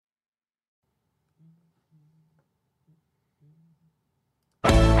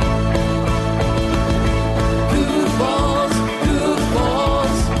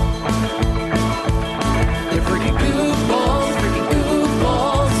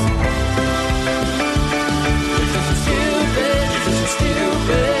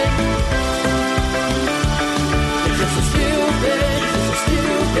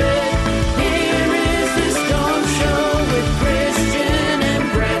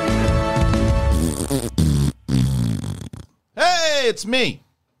Hey, it's me.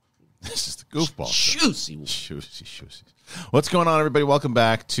 This is the Goofball Show. Shoosey. What's going on, everybody? Welcome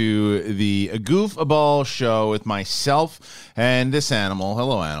back to the Goofball Show with myself and this animal.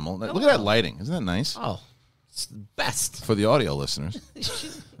 Hello, animal. Hello. Look at that lighting. Isn't that nice? Oh, it's the best. For the audio listeners.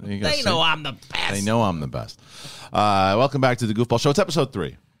 They know I'm the best. They know I'm the best. Welcome back to the Goofball Show. It's episode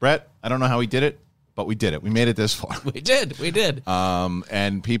 3. Brett, I don't know how we did it, but we did it. We made it this far. We did.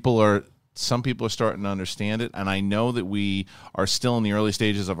 And some people are starting to understand it, and I know that we are still in the early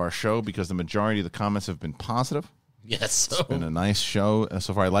stages of our show because the majority of the comments have been positive. Yes. It's been a nice show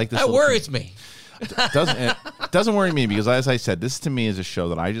so far. I like this. That worries me. It doesn't worry me because, as I said, this to me is a show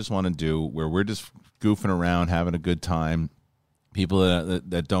that I just want to do where we're just goofing around, having a good time. People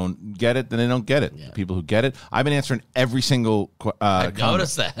that don't get it, then they don't get it. Yeah. People who get it, I've been answering every single I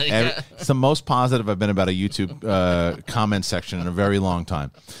noticed that. It's the most positive I've been about a YouTube comment section in a very long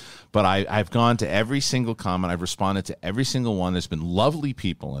time. But I've gone to every single comment. I've responded to every single one. There's been lovely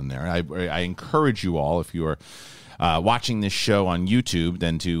people in there. I encourage you all, if you are watching this show on YouTube,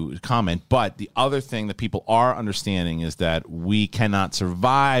 then to comment. But the other thing that people are understanding is that we cannot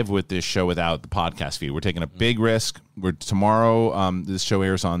survive with this show without the podcast feed. We're taking a big risk. Tomorrow, this show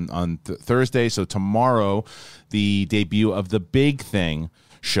airs on Thursday. So tomorrow, the debut of The Big Thing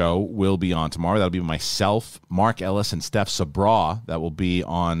show will be on tomorrow. That'll be myself, Mark Ellis, and Steph Sabra. That will be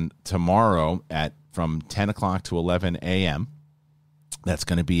on tomorrow from 10 o'clock to 11 a.m. That's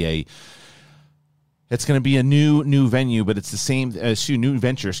going to be a new venue, but it's the same new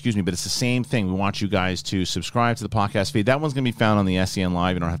venture. But it's the same thing. We want you guys to subscribe to the podcast feed. That one's going to be found on the SEN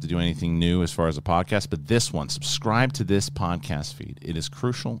Live. You don't have to do anything new as far as a podcast, but this one, subscribe to this podcast feed. It is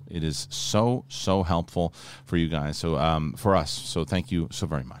crucial. It is so helpful for you guys. So for us. So thank you so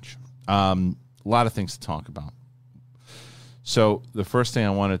very much. A lot of things to talk about. So the first thing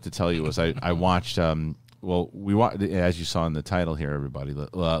I wanted to tell you was I watched. We watched, as you saw in the title here, everybody,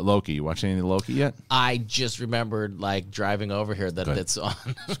 Loki. You watch any of Loki yet? I just remembered, driving over here that it's on.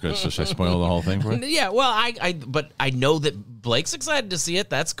 That's good. So should I spoil the whole thing for you? Yeah, well, but I know that Blake's excited to see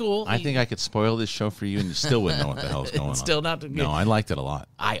it. That's cool. I think I could spoil this show for you, and you still wouldn't know what the hell's going on. Still not good. No, I liked it a lot.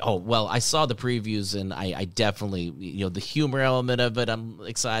 I saw the previews, and I definitely, the humor element of it, I'm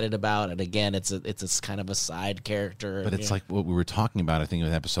excited about. And again, it's a kind of a side character. But it's like what we were talking about. I think it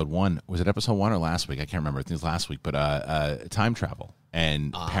was episode 1. Was it episode 1 or last week? I can't remember. I think it was last week. But time travel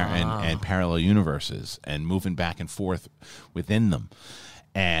and parallel universes and moving back and forth within them.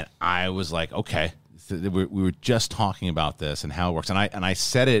 And I was like, okay, we were just talking about this and how it works. And I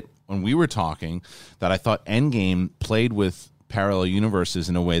said it when we were talking that I thought Endgame played with parallel universes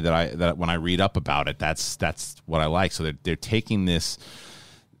in a way that when I read up about it, that's what I like. So they're taking this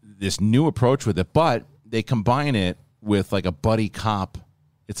new approach with it, but they combine it with like a buddy cop.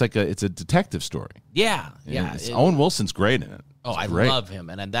 It's a detective story. Yeah. Owen Wilson's great in it. I love him,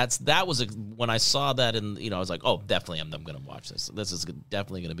 and that was when I saw that, and I was like, oh, definitely, I'm going to watch this. This is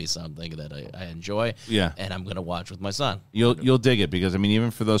definitely going to be something that I enjoy. Yeah, and I'm going to watch with my son. You'll dig it because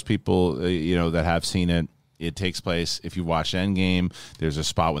even for those people that have seen it. It takes place, if you watch Endgame, there's a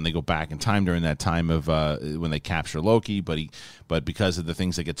spot when they go back in time during that time of when they capture Loki, but because of the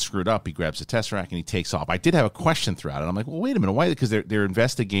things that get screwed up, he grabs the Tesseract and he takes off. I did have a question throughout it. I'm like, well, wait a minute, why? Because they're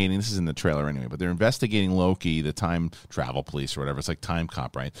investigating, this is in the trailer anyway, but they're investigating Loki, the time travel police or whatever. It's like Time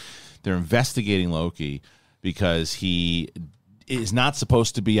Cop, right? They're investigating Loki because he is not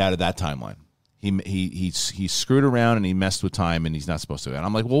supposed to be out of that timeline. He screwed around and he messed with time and he's not supposed to. And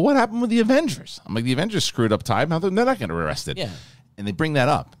I'm like, well, what happened with the Avengers? I'm like, the Avengers screwed up time. How they're not going to arrest it. Yeah. And they bring that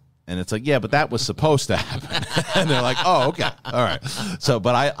up. And it's like, yeah, but that was supposed to happen. And they're like, oh, okay. All right. So,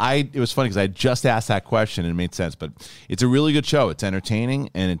 but it was funny because I just asked that question and it made sense. But it's a really good show. It's entertaining.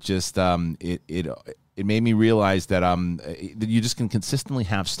 And it just, it made me realize that you just can consistently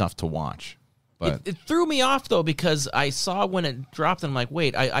have stuff to watch. But it threw me off, though, because I saw when it dropped, and I'm like,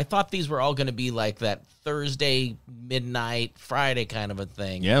 wait, I thought these were all going to be like that Thursday, midnight, Friday kind of a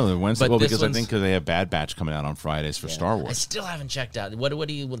thing. Yeah, the Wednesday. Well, because I think they have Bad Batch coming out on Fridays for Star Wars. I still haven't checked out. What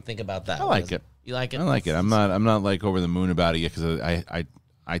do you think about that? I like it. You like it? I like it. I'm not like over the moon about it yet because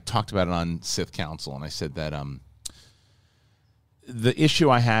I talked about it on Sith Council, and I said that the issue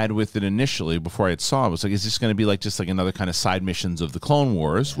I had with it initially before I saw it was like, is this going to be just another kind of side missions of the Clone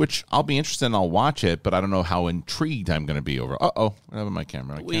Wars, which I'll be interested in, I'll watch it, but I don't know how intrigued I'm going to be over. Uh-oh, I have my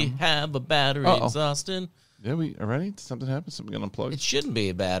camera. We have a battery exhausting. Yeah, we already? Did something happen? Something got unplugged? It shouldn't be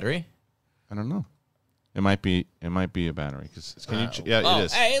a battery. I don't know. It might be a battery. It is.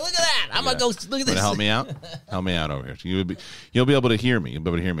 Hey, look at that! I'm gonna go look at this. Help me out. Help me out over here. You'll be able to hear me. You'll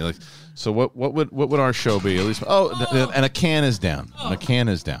be able to hear me. So what would our show be? At least and a can is down. And a can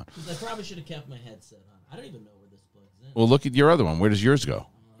is down. I probably should have kept my headset on. I don't even know where this plugs in. we'll look at your other one. Where does yours go?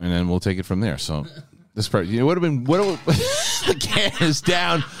 And then we'll take it from there. So this part, it would have been, the can is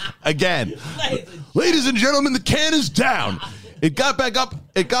down again. Ladies and gentlemen, the can is down. It got back up,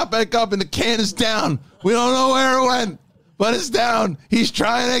 and the can is down. We don't know where it went, but it's down. He's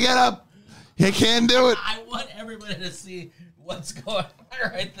trying to get up. He can't do it. I want everybody to see what's going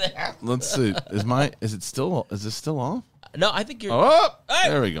on right there. Let's see. Is it still off? No, I think you're. Oh,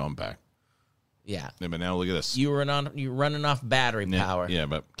 there we go. I'm back. Yeah. But now look at this. You're running off battery power. Yeah,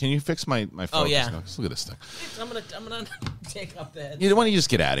 but can you fix my focus? Oh, yeah. Look at this thing. I'm gonna take up the head. Why don't you just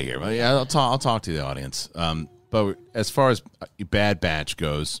get out of here? Well, yeah, I'll talk to the audience. But as far as Bad Batch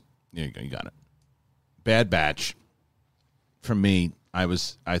goes, you got it. Bad Batch. For me, I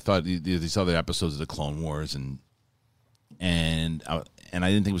thought these other episodes of the Clone Wars and I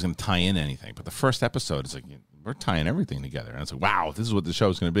didn't think it was going to tie in anything. But the first episode is like we're tying everything together, and it's like, wow, this is what the show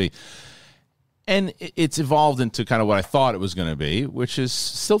is going to be. And it's evolved into kind of what I thought it was going to be, which is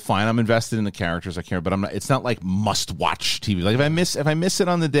still fine. I'm invested in the characters, I care, but I'm not. It's not like must watch TV. Like if I miss it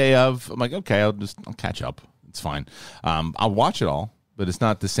on the day of, I'm like, okay, I'll catch up. It's fine. I'll watch it all, but it's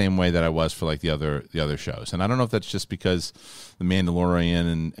not the same way that I was for like the other shows. And I don't know if that's just because the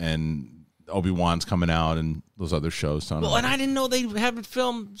Mandalorian and Obi-Wan's coming out and those other shows. So and I didn't know they haven't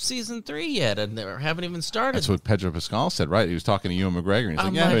filmed season 3 yet, and they haven't even started. That's what Pedro Pascal said, right? He was talking to Ewan McGregor, and he's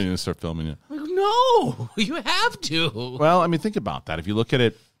like, "Yeah, we're going to start filming it." No, you have to. Well, I mean, think about that. If you look at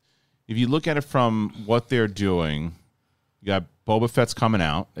it from what they're doing, you got Boba Fett's coming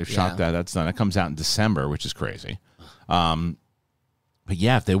out. They've shot that. That's done. It comes out in December, which is crazy. But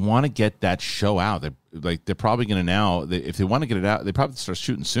yeah, if they want to get that show out, they're probably going to if they want to get it out, they probably start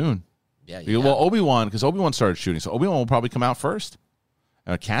shooting soon. Yeah. Well, Obi-Wan, because Obi-Wan started shooting, so Obi-Wan will probably come out first.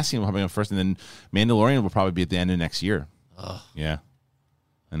 Cassian will probably come first, and then Mandalorian will probably be at the end of next year. Oh. Yeah,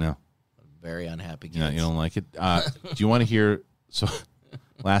 I know. Very unhappy kids. Yeah, you don't like it? Do you want to hear? So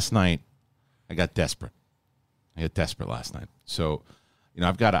last night, I got desperate. Last night. So,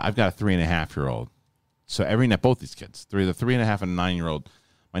 I've got a 3.5-year-old. So every night, both these kids, the 3.5 and 9-year-old.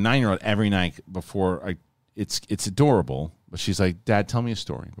 My 9-year-old every night before it's adorable. But she's like, Dad, tell me a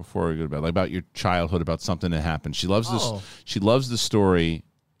story before we go to bed, like about your childhood, about something that happened. She loves this. She loves the story.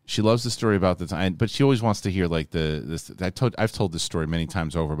 She loves the story about the time, but she always wants to hear like this. I've told this story many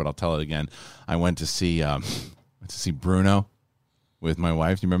times over, but I'll tell it again. I went to see Bruno with my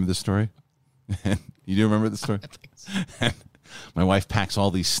wife. Do you remember this story? You do remember the story? My wife packs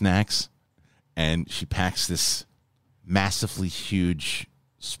all these snacks, and she packs this massively huge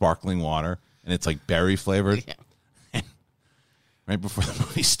sparkling water, and it's like berry flavored. Yeah. Right before the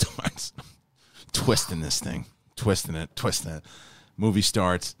movie starts, twisting it. Movie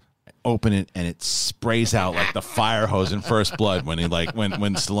starts, I open it, and it sprays out like the fire hose in First Blood when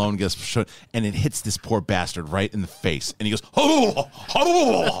when Stallone gets shot, and it hits this poor bastard right in the face, and he goes, and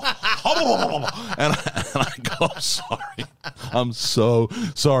I go, I'm sorry, I'm so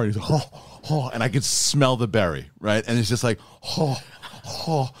sorry, and I could smell the berry, right, and it's just like,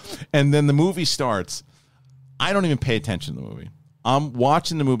 and then the movie starts. I don't even pay attention to the movie. I'm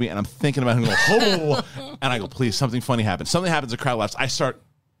watching the movie, and I'm thinking about him going, and I go, please, something funny happens. Something happens, the crowd laughs. I start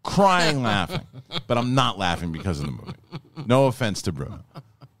crying laughing, but I'm not laughing because of the movie. No offense to Bruno.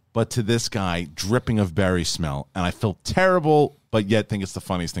 But to this guy, dripping of berry smell, and I feel terrible, but yet think it's the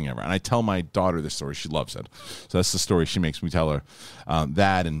funniest thing ever. And I tell my daughter this story. She loves it. So that's the story she makes me tell her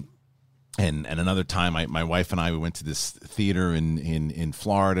that, and another time, my wife and I, we went to this theater in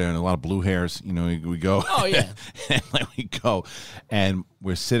Florida, and a lot of blue hairs. We go. Oh yeah. And we go, and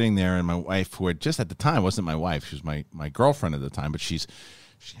we're sitting there, and my wife, who had just at the time wasn't my wife, she was my girlfriend at the time, but she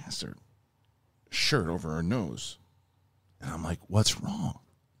has her shirt over her nose, and I'm like, "What's wrong?"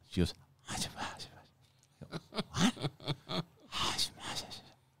 She goes, "What?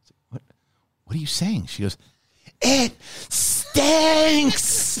 What are you saying?" She goes, "It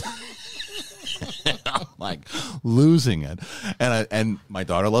stinks." I'm like losing it, and my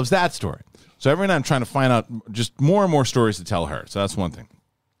daughter loves that story. So every night I'm trying to find out just more and more stories to tell her. So that's one thing.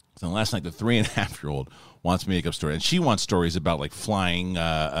 So last night the 3.5-year-old wants me to make up stories, and she wants stories about like flying,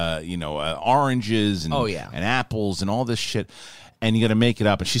 oranges and and apples and all this shit. And you got to make it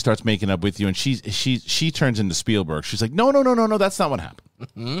up, and she starts making up with you, and she turns into Spielberg. She's like, no, that's not what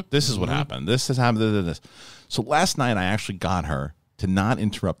happened. This is what happened. This has happened. This. So last night I actually got her to not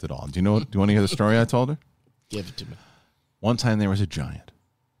interrupt at all. Do you want to hear the story I told her? Give it to me. One time there was a giant.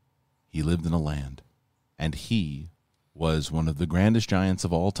 He lived in a land, and he was one of the grandest giants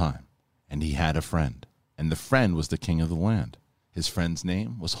of all time. And he had a friend, and the friend was the king of the land. His friend's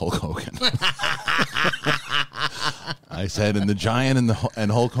name was Hulk Hogan. I said, and the giant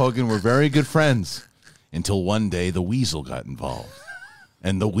and Hulk Hogan were very good friends. until one day the weasel got involved.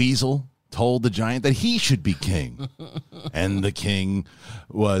 And the weasel told the giant that he should be king. And the king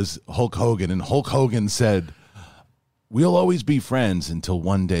was Hulk Hogan. And Hulk Hogan said, we'll always be friends, until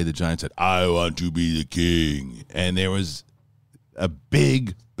one day the giant said, I want to be the king. And there was a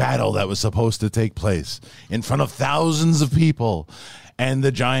big battle that was supposed to take place in front of thousands of people. And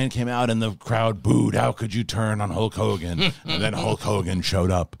the giant came out and the crowd booed. How could you turn on Hulk Hogan? And then Hulk Hogan showed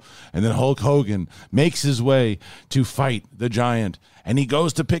up. And then Hulk Hogan makes his way to fight the giant. And he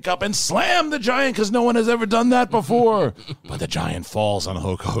goes to pick up and slam the giant because no one has ever done that before. But the giant falls on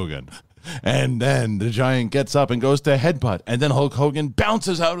Hulk Hogan. And then the giant gets up and goes to headbutt. And then Hulk Hogan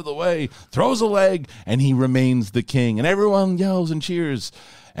bounces out of the way, throws a leg, and he remains the king. And everyone yells and cheers.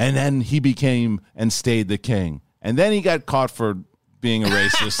 And then he became and stayed the king. And then he got caught for being a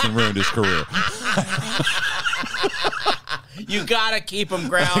racist and ruined his career. You gotta keep him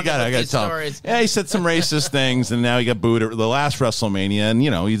grounded. I gotta tell him. Yeah, he said some racist things, and now he got booed at the last WrestleMania, and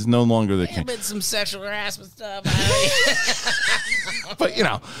he's no longer the king. Been some sexual harassment stuff. But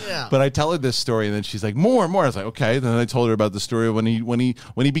but I tell her this story, and then she's like, more. I was like, okay. Then I told her about the story when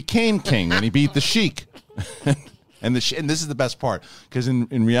he became king, when he beat the Sheik, and this is the best part, because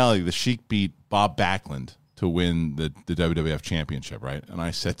in reality, the Sheik beat Bob Backlund to win the WWF Championship, right? And I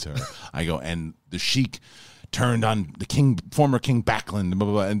said to her, I go, and the Sheik turned on the former King Backlund, blah,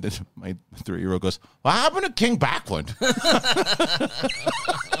 blah, blah. And my 3-year-old goes, what happened to King Backlund?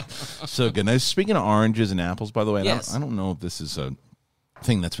 So good. Now, speaking of oranges and apples, by the way, yes. I don't know if this is a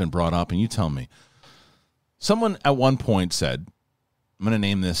thing that's been brought up, and you tell me. Someone at one point said, I'm going to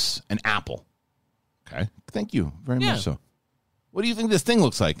name this an apple. Okay. Thank you very much so. What do you think this thing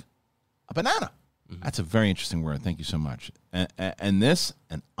looks like? A banana. Mm-hmm. That's a very interesting word. Thank you so much. And this,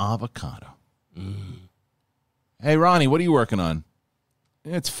 an avocado. Mm. Hey, Ronnie, what are you working on?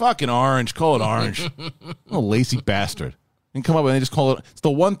 It's fucking orange. Call it orange. What a lazy bastard. And come up and they just call it, it's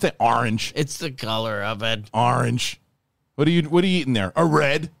the one thing, orange. It's the color of it. Orange. What are you eating there? A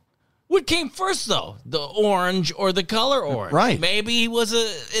red? What came first, though? The orange or the color orange? Right. Maybe he was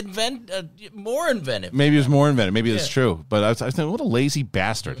more inventive. Maybe he was more inventive. Maybe that's true. But I was thinking, what a lazy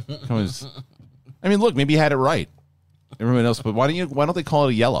bastard. I mean, look, maybe he had it right. Everyone else, but why don't they call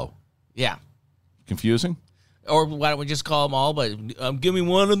it a yellow? Yeah. Confusing? Or why don't we just call them all, but give me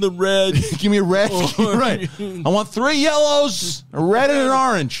one in the red. Give me a red. Right. I want 3 yellows, a red and an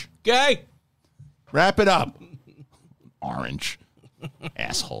orange. Okay. Wrap it up. Orange.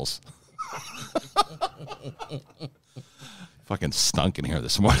 Assholes. Fucking stunk in here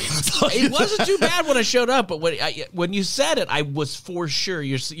this morning. It wasn't too bad when I showed up, but when you said it, I was for sure.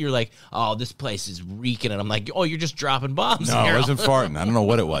 You're like, oh, this place is reeking, and I'm like, oh, you're just dropping bombs. No, I wasn't farting. I don't know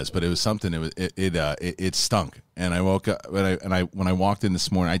what it was, but it was something. It stunk, and I woke up when I walked in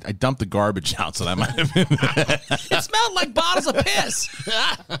this morning. I dumped the garbage out, so that might have been. It smelled like bottles of piss.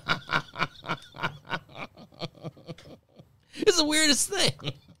 It's the weirdest thing.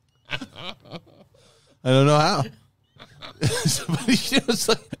 I don't know how. Somebody was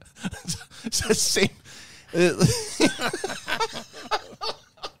like, it's the same.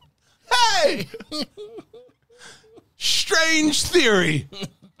 Hey, strange theory.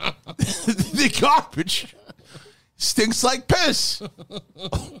 The garbage stinks like piss.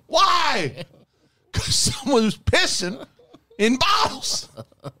 Why? Because someone was pissing in bottles.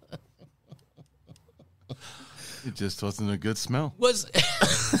 It just wasn't a good smell.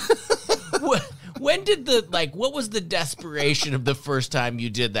 When did what was the desperation of the first time you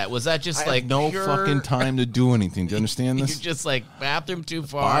did that? Was that just no fucking time to do anything? Do you understand this? You're just like, bathroom too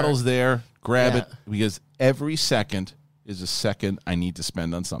far. Bottle's there, grab it, because every second is a second I need to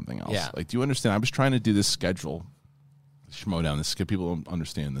spend on something else. Yeah. Do you understand? I was trying to do this schedule, schmodown, this people don't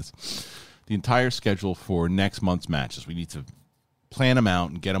understand this. The entire schedule for next month's matches. We need to plan them out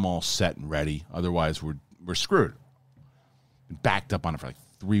and get them all set and ready. Otherwise, we're screwed. Been backed up on it for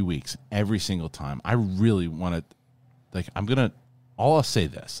 3 weeks every single time. I really want to, I'll say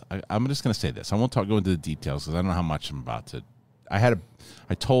this. I'm just going to say this. I won't go into the details because I don't know how much I'm about to. I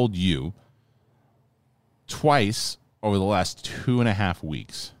told you twice over the last 2.5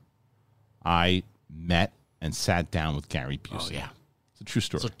 weeks, I met and sat down with Gary Busey. Oh, yeah. It's a true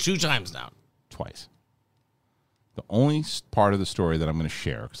story. So 2 times now. Twice. The only part of the story that I'm going to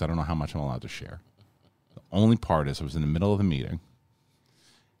share, because I don't know how much I'm allowed to share, the only part is I was in the middle of the meeting,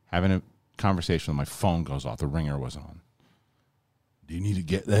 having a conversation, my phone goes off. The ringer was on. Do you need to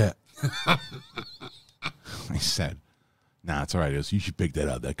get that? I said, nah, it's all right. He goes, you should pick that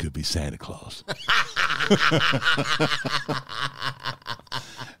up. That could be Santa Claus.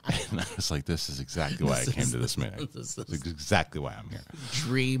 And I was like, this is exactly why I came to this meeting. This is exactly why I'm here.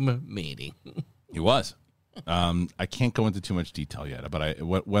 Dream meeting. He was. I can't go into too much detail yet, but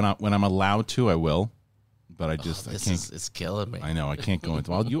when I'm allowed to, I will. But I can't. It's killing me. I know I can't go into.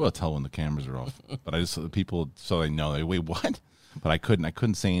 Well, you will tell when the cameras are off. But I just so the people so they know. They wait, what? But I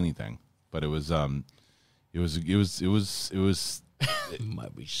couldn't say anything. But it was. You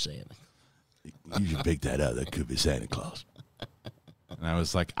might be saying it. You should pick that up. That could be Santa Claus. And I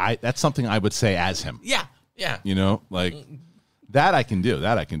was like, that's something I would say as him. Yeah. You know, like that I can do.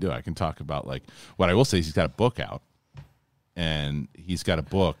 I can talk about like what I will say is he's got a book out. And he's got a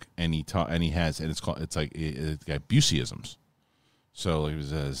book, and it's got Buseyisms. So like it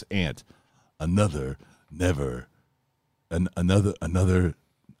says, "Aunt, another nightmare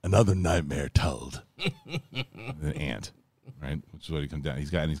told." An ant, right? Which is what he comes down. He's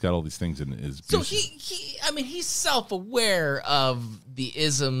got all these things in his. So he's self-aware of the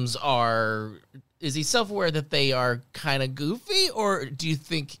isms are. Is he self-aware that they are kind of goofy, or do you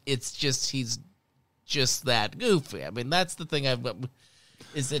think it's just he's just that goofy? I mean, that's the thing.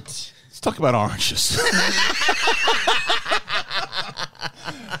 Is it? Let's talk about oranges.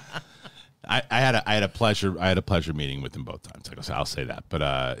 I had a pleasure meeting with him both times. I'll say that,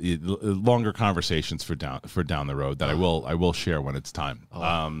 but longer conversations for down the road that I will share when it's time.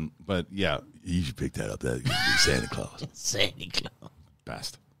 But yeah, you should pick that up. That could be Santa Claus. Santa Claus,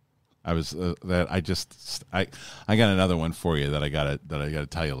 best. I was I got another one for you that I gotta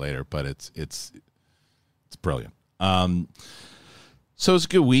tell you later, but it's brilliant. So it's a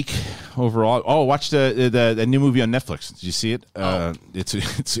good week overall. Oh, watch the new movie on Netflix. Did you see it?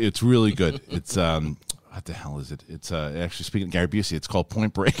 It's really good. It's what the hell is it? It's actually, speaking of Gary Busey, it's called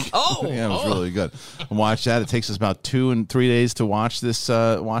Point Break. Yeah, it was really good. Watch that. It takes us about 2 and 3 days to watch this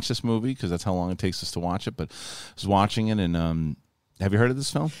movie because that's how long it takes us to watch it. But I was watching it, and have you heard of this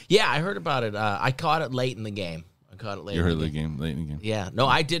film? Yeah, I heard about it. I caught it late in the game. You heard of the game late in the game? Yeah. No,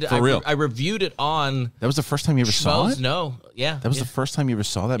 I did. For real. I reviewed it on. That was the first time you ever saw it? No. Yeah. That was the first time you ever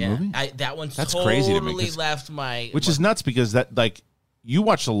saw that movie? That's totally crazy to me. Left my. Which is nuts because that, like, you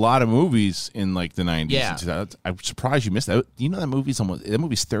watched a lot of movies in, like, the 90s. Yeah. And 2000s. I'm surprised you missed that. You know that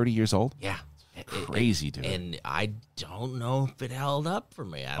movie's 30 years old? Yeah. Crazy, dude. And I don't know if it held up for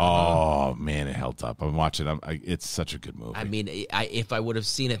me. I don't know. Man, it held up. I'm watching. It's such a good movie. I mean, if I would have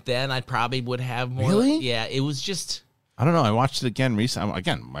seen it then, I probably would have more. Really? Yeah. It was just. I don't know. I watched it again recently.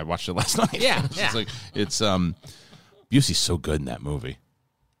 I watched it last night. Yeah. It's Busey's so good in that movie.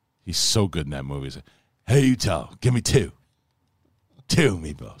 He's so good in that movie. He's like, hey, Utah, give me 2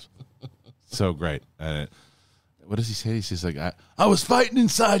 meatballs. So great. What does he say? He says, like, I was fighting in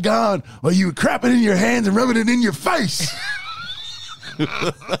Saigon while you were crapping in your hands and rubbing it in your face.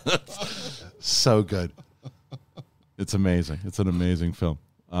 So good. It's amazing. It's an amazing film.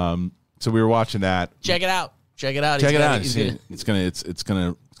 So we were watching that. Check it out. Check it out. It's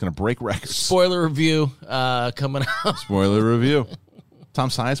gonna break records. Spoiler review coming out. Spoiler review. Tom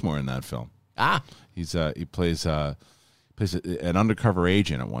Sizemore in that film. He plays an undercover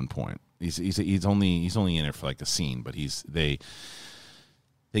agent at one point. He's only in it for like a scene, but they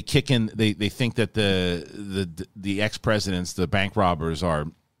kick in. They think that the ex-presidents, the bank robbers, are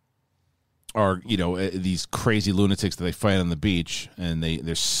these crazy lunatics that they fight on the beach, and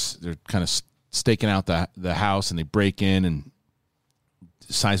they're kind of staking out the house, and they break in, and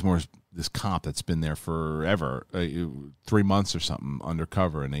Sizemore's this cop that's been there forever, 3 months or something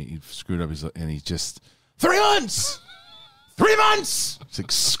undercover, and he screwed up. He's just 3 months. 3 months! He's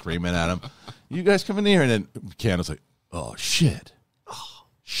like screaming at him. You guys come in here, and then Keanu's like, oh shit.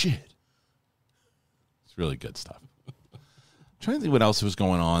 It's really good stuff. I'm trying to think what else was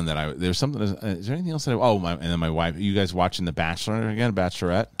going on there's something. Is there anything else and then my wife. You guys watching The Bachelor again?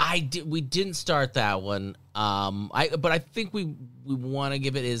 Bachelorette? We didn't start that one. But I think we want to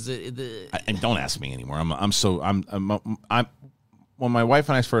give it and don't ask me anymore. When my wife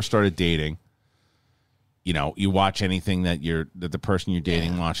and I first started dating, you watch anything that the person you're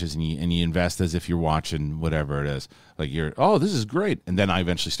dating watches, and you invest as if you're watching whatever it is. Like this is great. And then I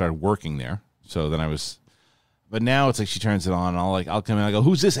eventually started working there. So then but now it's like she turns it on, and I'll come in, I go,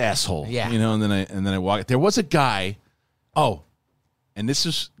 who's this asshole? Yeah. And then I walk. There was a guy. Oh, and this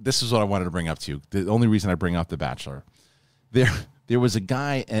is what I wanted to bring up to you. The only reason I bring up The Bachelor, there was a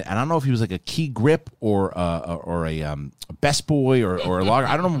guy, and I don't know if he was like a key grip or a best boy or a logger.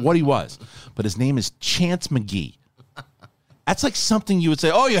 I don't know what he was, but his name is Chance McGee. That's like something you would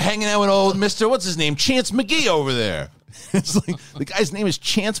say, oh, you're hanging out with old Mr. What's his name? Chance McGee over there. It's like the guy's name is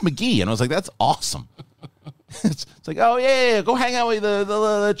Chance McGee, and I was like, that's awesome. It's like, oh yeah, go hang out with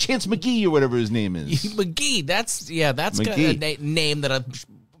the Chance McGee or whatever his name is. McGee, that's McGee. Kind of a name that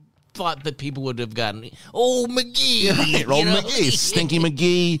thought that people would have gotten, oh, McGee. Old McGee, Stinky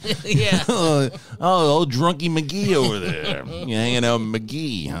McGee. Yeah. Oh, old drunky McGee over there. You hanging out with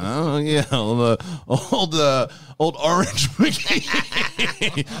McGee, huh? Yeah, old orange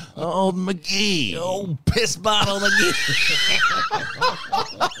McGee. Old McGee. Old piss bottle McGee.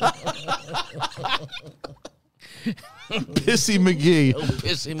 Pissy McGee. Oh,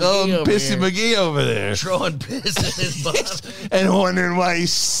 Pissy McGee Oh, over Pissy here. McGee over there. Throwing piss in his bottle. And wondering why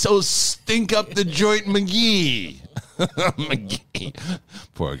he's so stink up the joint McGee. McGee.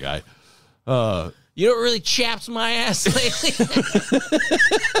 Poor guy. You know what really chaps my ass lately?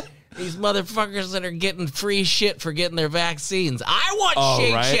 These motherfuckers that are getting free shit for getting their vaccines. I want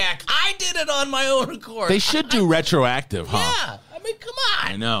Shake right. Shack. I did it on my own accord. They should do retroactive, huh? Yeah. I mean, come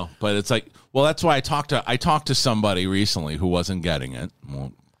on. I know, but it's like, well, that's why I talked to somebody recently who wasn't getting it. I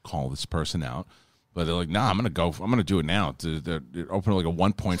won't call this person out, but they're like, "Nah, I'm gonna do it now." They're opening like a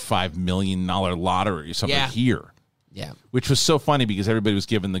 $1.5 million lottery or something here. Yeah. Which was so funny because everybody was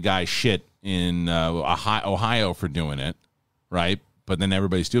giving the guy shit in Ohio for doing it, right? But then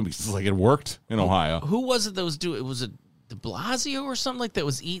everybody's doing it because it's like it worked in Ohio. Who was it that was doing it? Was it de Blasio or something like that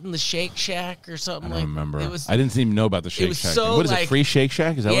was eating the Shake Shack or something? I don't remember. It was, I didn't even know about the Shake was Shack. so, What is like- it? Free Shake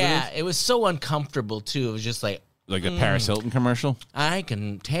Shack? Is that what it is? it was so uncomfortable too. It was just like Like a Paris Hilton commercial? I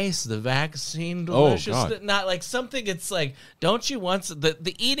can taste the vaccine Oh, delicious. God. Not like something. It's like, don't you want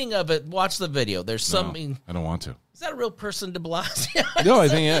the eating of it? Watch the video. There's something. I don't want to. Is that a real person, de Blasio? No, I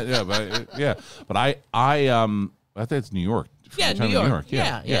think but I think it's New York. Yeah, From the New time in York.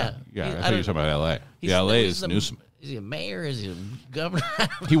 Yeah. I thought you were talking about L.A. He's- Yeah, L.A. he's is a- Newsom. Is he a mayor? Is he a governor?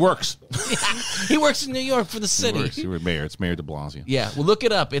 He works. He works in New York for the city. He works mayor. It's Mayor de Blasio. Yeah, well, look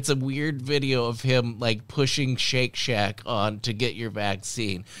it up. It's a weird video of him like pushing Shake Shack on to get your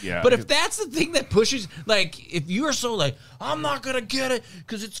vaccine. Yeah. But if that's the thing that pushes, like, if you're so like, I'm not gonna get it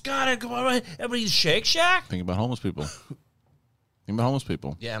because it's gotta go on, everybody's Shake Shack. Think about homeless people. Think about homeless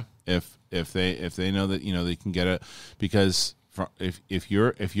people. Yeah. If they know that they can get it, because if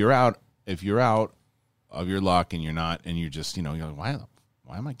you're out of your luck and you're not, and you're just you're like,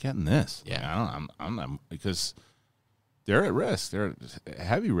 why am I getting this? Yeah. I'm not, because they're at risk. They're at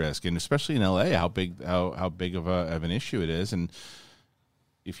heavy risk, and especially in LA, how big of an issue it is. And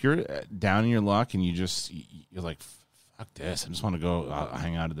if you're down in your luck and you're like, fuck this, I just want to go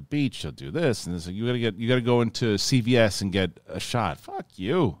hang out at the beach. I'll do this, and it's like, you got to go into CVS and get a shot. Fuck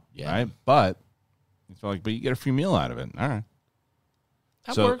you, right? But it's like, but you get a free meal out of it. All right.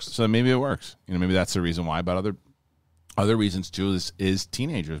 That works. So maybe it works. Maybe that's the reason why. But other reasons too is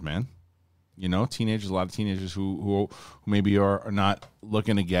teenagers, man. Teenagers. A lot of teenagers who maybe are not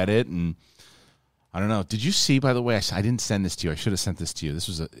looking to get it, and I don't know. Did you see? By the way, I didn't send this to you. I should have sent this to you. This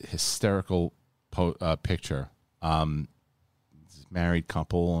was a hysterical picture. This married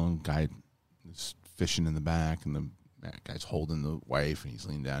couple, and guy is fishing in the back, and the guy's holding the wife, and he's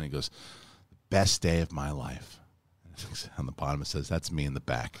leaning down. And he goes, "The best day of my life." On the bottom it says, "That's me in the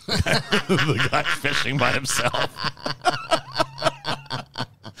back." The guy fishing by himself.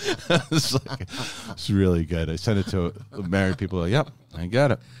 It's really good. I sent it to married people. Like, yep, I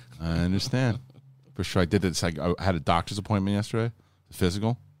got it. I understand. For sure, I did it. I had a doctor's appointment yesterday, the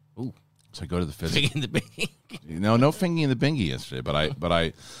physical. Ooh. So I go to the physical. Finging the bing. No fingy in the bingy yesterday. But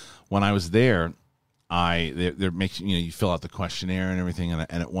I, when I was there, they're making you fill out the questionnaire and everything, and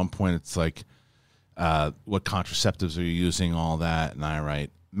at one point it's like, what contraceptives are you using, all that, and I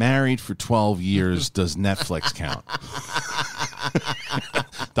write, married for 12 years, does Netflix count?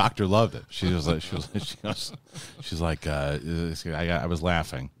 Doctor loved it. She was like, I was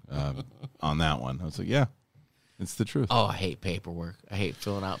laughing on that one. I was like, yeah, it's the truth. Oh, I hate paperwork. I hate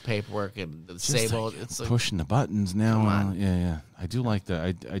filling out paperwork and the same old. It's like, pushing the buttons now. Come on. Yeah. I do like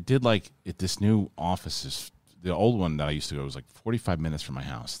that. I did like it. This new office is, the old one that I used to go was like 45 minutes from my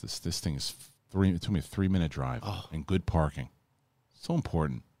house. This thing is it took me a 3-minute drive and good parking. So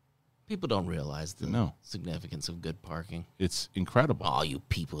important. people don't realize the significance of good parking. It's incredible. All you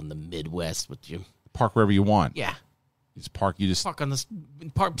people in the Midwest with you. Park wherever you want. Yeah. You just Park on this.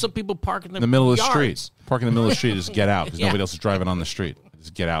 Some people park in the middle of the yards. street. Park in the middle of the street. Just get out because Yeah. nobody else is driving on the street.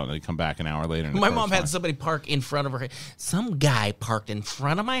 Just get out and they come back an hour later. And My the mom car's had fine. somebody park in front of her. Some guy parked in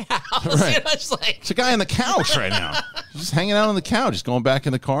front of my house. Right. You know, it's like, It's a guy on the couch right now. He's just hanging out on the couch. Just going back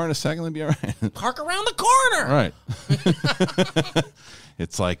in the car in a second. It'll be all right. park around the corner. Right.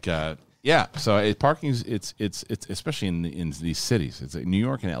 It's like, yeah. So parking is it's especially in these cities. It's New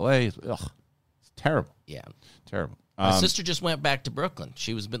York and L.A. It's terrible. Yeah. Terrible. My sister just went back to Brooklyn.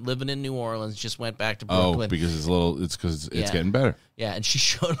 She was been living in New Orleans, just went back to Oh, Brooklyn. because it's because it's Yeah. getting better. Yeah, and she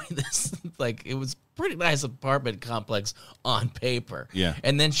showed me this. Like, it was pretty nice apartment complex on paper. Yeah.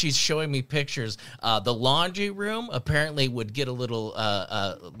 And then she's showing me pictures. The laundry room apparently would get a little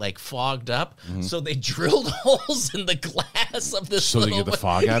like fogged up, so they drilled holes in the glass of this. So they get the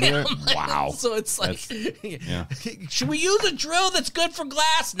fog out of there. Wow. So it's like, should we use a drill that's good for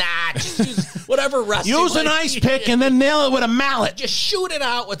glass? Nah, just use whatever rusty. Use an ice pick and then nail it with a mallet. Just shoot it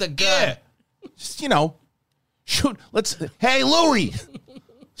out with a gun. Yeah. Just, shoot. Hey, Louie, let's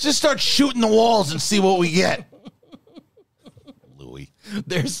just start shooting the walls and see what we get. Louie.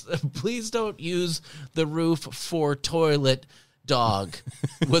 Please don't use the roof for toilet dog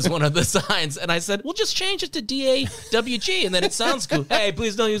was one of the signs. And I said, we'll just change it to DAWG and then it sounds cool. Hey,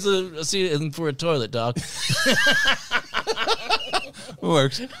 please don't use a C for a toilet dog.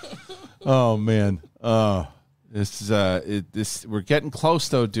 Works. Oh, man. We're getting close,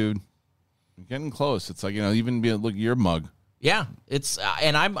 though, dude. We're getting close. It's like, even look at your mug. Yeah, it's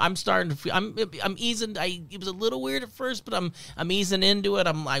and I'm starting to feel I'm easing. It was a little weird at first, but I'm easing into it.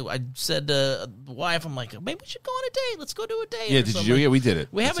 I said to the wife, I'm like, maybe we should go on a date. Let's go do a date. Yeah, did you? Yeah, we did it.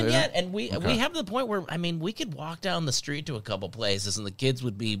 We haven't yet, and we have to the point where we could walk down the street to a couple places, and the kids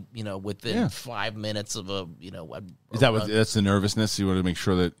would be within 5 minutes of a Is that that's the nervousness? You want to make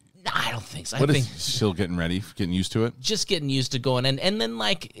sure that. No, I don't think so. I think still getting ready, getting used to it. Just getting used to going, and then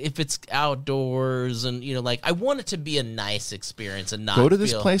if it's outdoors and I want it to be a nice experience and not go to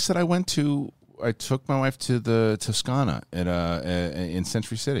this place that I went to. I took my wife to the Toscana in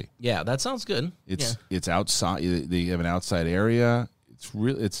Century City. Yeah, that sounds good. It's outside. They have an outside area. It's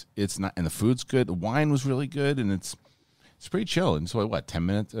real. It's not, and the food's good. The wine was really good, and it's pretty chill. And so 10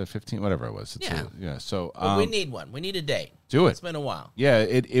 minutes, 15, whatever it was. Yeah. So we need one. We need a date. Do it. It's been a while. Yeah,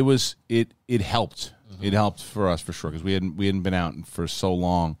 it helped. Mm-hmm. It helped for us for sure because we hadn't been out for so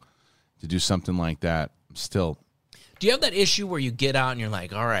long to do something like that. Still, do you have that issue where you get out and you're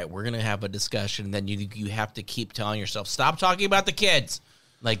like, all right, we're gonna have a discussion, and then you have to keep telling yourself, stop talking about the kids,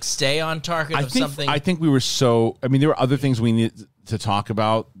 like stay on target of something. I think we were so. I mean, there were other things we needed to talk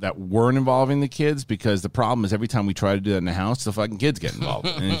about that weren't involving the kids because the problem is every time we try to do that in the house, the fucking kids get involved,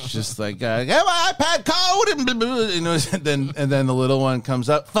 and it's just like, have my iPad code, and blah, blah, and then the little one comes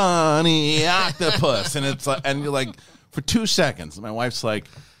up, funny octopus, and it's like, and you're like, for 2 seconds, my wife's like,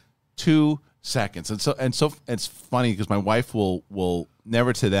 2 seconds, and so it's funny because my wife will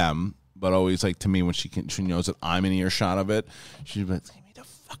never to them, but always like to me when she knows that I'm in earshot of it, she's like, leave me the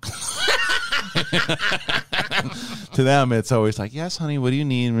fuck alone. To them, it's always like, yes, honey, what do you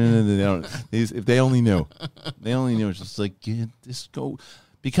need? If they only knew. It's just like, just go.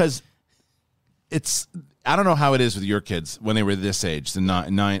 Because I don't know how it is with your kids when they were this age, the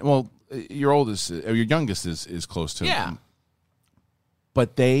nine. Well, your oldest, or your youngest is close to them.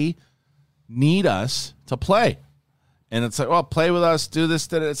 But they need us to play. And it's like, well, play with us, do this,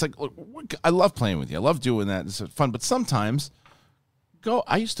 that. It's like, look, I love playing with you. I love doing that. It's fun. But sometimes,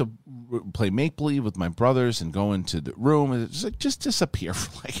 I used to play make-believe with my brothers and go into the room and just disappear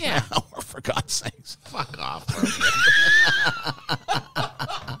for like an hour, for God's sakes. Fuck off.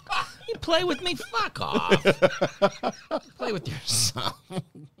 You play with me? Fuck off. Play with yourself.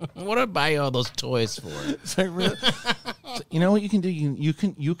 What do I buy you all those toys for? It's like, really? You know what you can do? You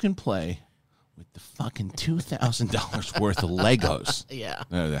can play with the fucking $2,000 worth of Legos. Yeah.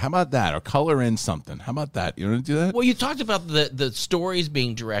 How about that? Or color in something. How about that? You want to do that? Well, you talked about the stories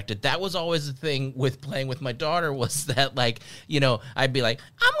being directed. That was always the thing with playing with my daughter was that, I'd be like,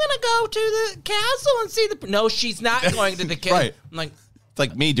 I'm going to go to the castle and see the... No, she's not going to the castle. Right. I'm like... It's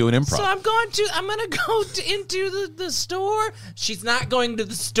like me doing improv. So I'm going to go into the store. She's not going to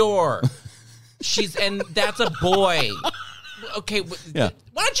the store. And that's a boy. Okay, yeah.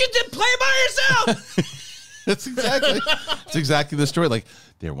 Why don't you just play by yourself? That's exactly the story. Like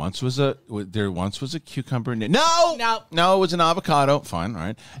there once was a cucumber. No, it was an avocado. Fine, all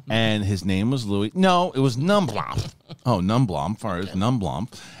right. And his name was Louis. No, it was Numblomp. Oh, Numblomp.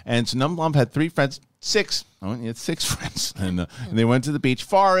 Numblomp. And so Numblomp had 3 friends. 6. Oh, he had 6 friends, and they went to the beach.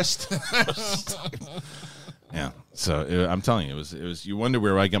 Forest. Yeah. So I'm telling you, it was. You wonder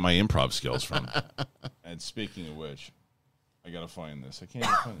where I get my improv skills from. And speaking of which, I gotta find this. I can't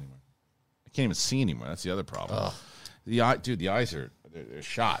even find it anymore. I can't even see anymore. That's the other problem. The eyes are they're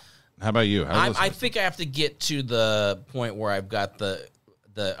shot. How about you? I think I have to get to the point where I've got the.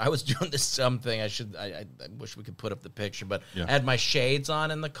 I was doing this something. I wish we could put up the picture, but I had my shades on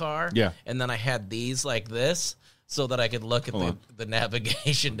in the car. Yeah. And then I had these like this so that I could look at the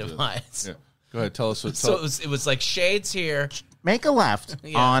navigation device. Yeah. Go ahead. Tell us what. So it was like shades here. Make a left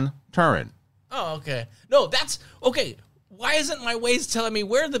on Turin. Oh, okay. No, that's okay. Why isn't my Waze telling me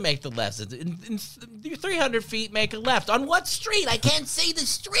where to make the left? In 300 feet, make a left. On what street? I can't see the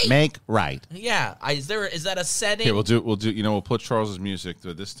street. Make right. Yeah. Is that a setting? Here, we'll do. We'll put Charles's music.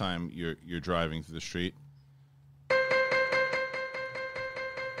 So this time you're driving through the street.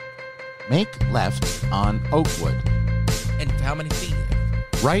 Make left on Oakwood. And how many feet?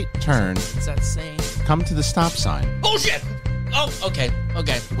 Right turn. Is that saying? Come to the stop sign. Bullshit! Oh, okay.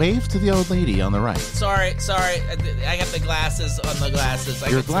 Wave to the old lady on the right. Sorry. I got the glasses on the glasses.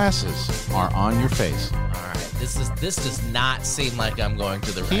 Your glasses are on your face. All right. This does not seem like I'm going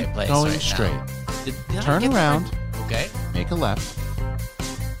to the Keep right place going right straight. now. Did Turn I get around. Right? Okay. Make a left.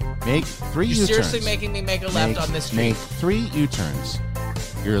 Make 3 You're U-turns. seriously making me make a left on this street? Make 3 U-turns.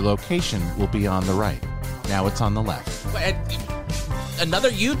 Your location will be on the right. Now it's on the left. Wait, another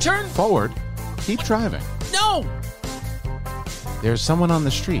U-turn? Forward. Keep driving. No. There's someone on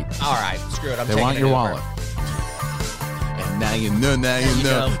the street. All right, screw it. I'm They taking want an your Uber. wallet. And now you know.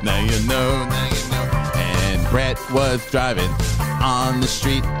 And Brett was driving on the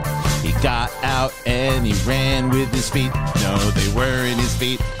street. He got out and he ran with his feet. No, they weren't his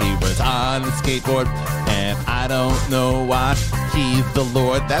feet. He was on the skateboard. And I don't know why. He's the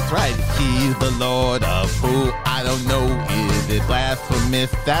Lord. That's right. He's the Lord of who? I don't know. Is it blasphemous?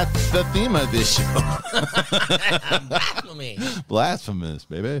 That's the theme of this show. Blasphemy. Blasphemous,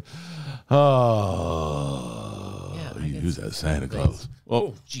 baby. Oh. Yeah, Who's that Santa Claus?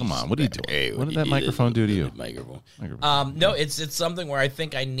 Well, come on. What are you doing? Hey, what did that microphone do to you? Microphone. No, it's something where I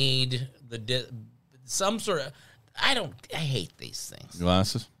think I need some sort of. I hate these things.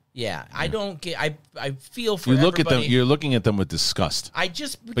 Glasses? Yeah, I don't get. I feel for You look everybody. at them. You're looking at them with disgust.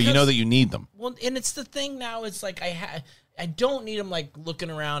 But you know that you need them. Well, and it's the thing now. It's like I don't need them like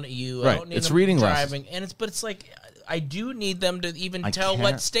looking around at you. Right. I don't need It's them reading driving, but it's like I do need them to even tell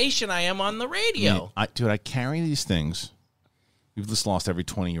what station I am on the radio. Dude, I carry these things. We've just lost every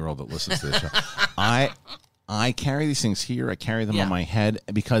 20-year-old that listens to this show. I carry these things here. I carry them on my head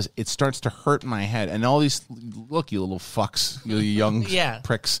because it starts to hurt my head. And all these, look, you little fucks, you young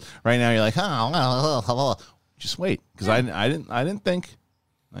pricks. Right now, you're like, oh, just wait, because I didn't think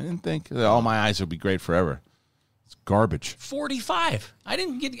that all my eyes would be great forever. It's garbage. 45.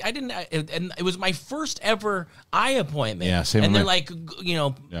 And it was my first ever eye appointment. Yeah, same. And they're like,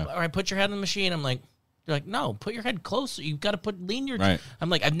 all right, put your head in the machine. I'm like. They're like, no, put your head closer. You've got to lean your. Right. I'm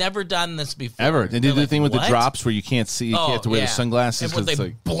like, I've never done this before. Ever. They do the thing with the drops where you can't see. You have to wear the sunglasses. And when they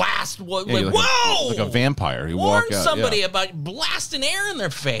like, blast, whoa! Like a vampire. You Warn walk out. somebody about blasting air in their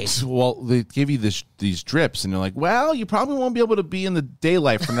face. Well, they give you these drips, and they're like, well, you probably won't be able to be in the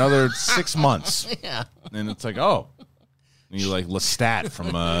daylight for another 6 months. Yeah. And it's like, oh. And you're like Lestat from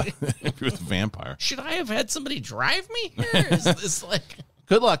if you're with a vampire. Should I have had somebody drive me here? Is this like...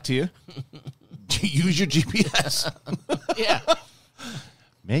 Good luck to you. Use your GPS. Yeah.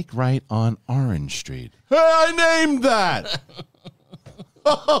 Make right on Orange Street. Hey, I named that.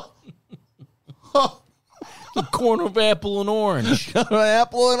 The corner of apple and orange.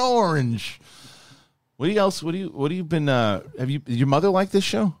 Apple and orange. What else? What do you been? Did your mother like this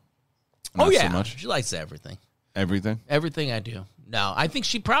show? Not so much. She likes everything. Everything I do. No, I think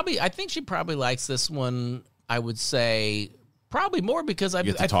she probably likes this one. I would say probably more because I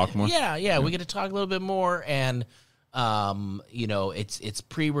get to talk more. Yeah, we get to talk a little bit more, and it's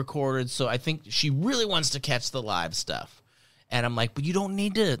pre-recorded, so I think she really wants to catch the live stuff. And I'm like, but you don't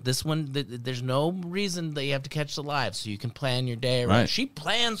need to. This one, there's no reason that you have to catch the live, so you can plan your day around. Right. She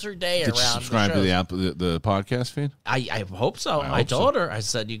plans her day around. Did you subscribe to the podcast feed? I hope so. I told her. I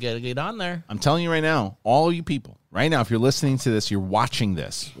said, you got to get on there. I'm telling you right now, all you people, right now, if you're listening to this, you're watching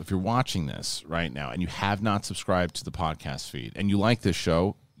this. If you're watching this right now and you have not subscribed to the podcast feed and you like this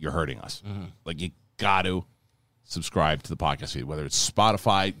show, you're hurting us. Mm-hmm. Like, you got to subscribe to the podcast feed, whether it's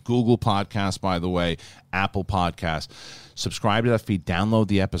Spotify, Google Podcasts, by the way, Apple Podcasts. Subscribe to that feed, download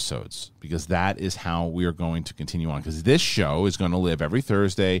the episodes, because that is how we are going to continue on. Because this show is going to live every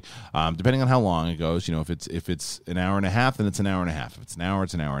Thursday, depending on how long it goes. You know, if it's an hour and a half, then it's an hour and a half. If it's an hour,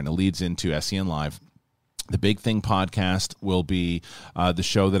 it's an hour, and it leads into SEN Live. The Big Thing podcast will be the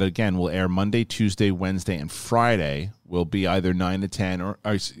show that, again, will air Monday, Tuesday, Wednesday, and Friday. Will be either 9 to 10 or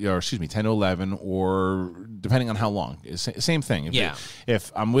 10 to 11, or depending on how long. Same thing. If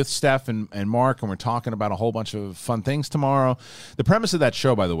I'm with Steph and Mark and we're talking about a whole bunch of fun things tomorrow, the premise of that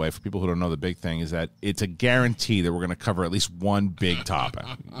show, by the way, for people who don't know The Big Thing, is that it's a guarantee that we're going to cover at least one big topic.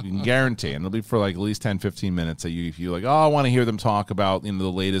 You can guarantee, and it'll be for like at least 10, 15 minutes that if you're like, oh, I want to hear them talk about the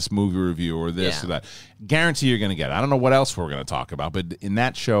latest movie review or this or that. Guarantee you're going to get it. I don't know what else we're going to talk about, but in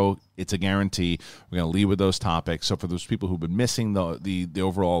that show, it's a guarantee. We're going to lead with those topics. So for those people who've been missing the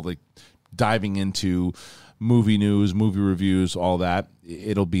overall diving into movie news, movie reviews, all that.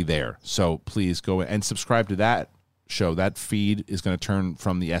 It'll be there. So please go and subscribe to that show. That feed is going to turn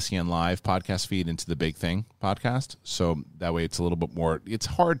from the SEN Live podcast feed into the Big Thing podcast. So that way it's a little bit more, it's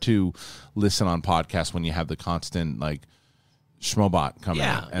hard to listen on podcasts when you have the constant like Schmobot coming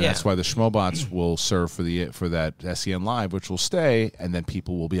in. And that's why the Schmobots will serve for that SEN Live, which will stay, and then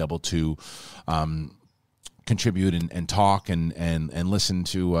people will be able to contribute and talk and listen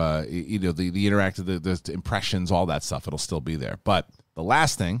to the interactive, the impressions, all that stuff. It'll still be there. But the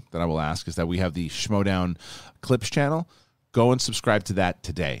last thing that I will ask is that we have the Schmodown Clips channel. Go and subscribe to that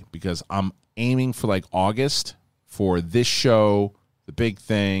today, because I'm aiming for like August for this show, The Big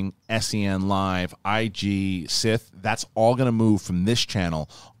Thing, SEN Live, IG, Sith. That's all going to move from this channel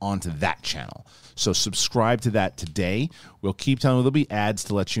onto that channel. So subscribe to that today. We'll keep telling you, there'll be ads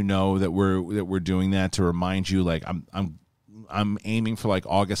to let you know that we're doing that, to remind you like I'm aiming for like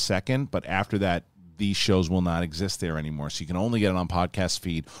August 2nd, but after that these shows will not exist there anymore. So you can only get it on podcast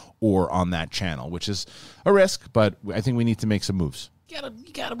feed or on that channel, which is a risk, but I think we need to make some moves. You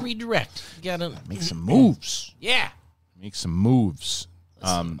gotta redirect. You gotta make some moves. Yeah. Make some moves.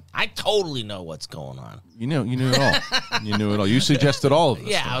 I totally know what's going on. You knew it all. You knew it all. You suggested all of this.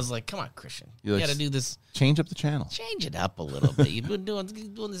 Yeah, stuff. I was like, come on, Christian. You got to do this. Change up the channel. Change it up a little bit. You've been doing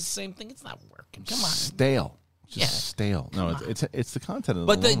the same thing. It's not working. Come on. Stale. Just stale. No, it's the content of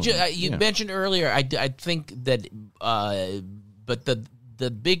the But you mentioned earlier, I think that, but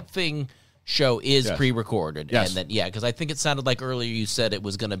the Big Thing show is pre-recorded. Yes. And that, because I think it sounded like earlier you said it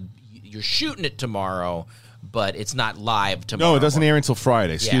was going to, you're shooting it tomorrow, but it's not live tomorrow. No, it doesn't air until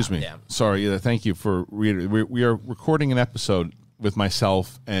Friday. Excuse me. Yeah. Sorry. Thank you for reading. We are recording an episode with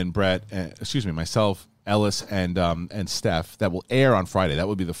myself and Brett. Myself, Ellis, and Steph that will air on Friday. That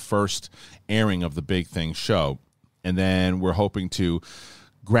will be the first airing of the Big Thing show, and then we're hoping to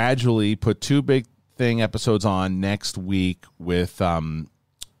gradually put 2 Big Thing episodes on next week with one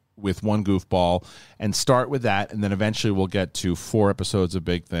goofball, and start with that, and then eventually we'll get to 4 episodes of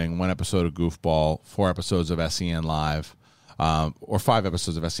Big Thing, 1 episode of Goofball, 4 episodes of SEN Live, or 5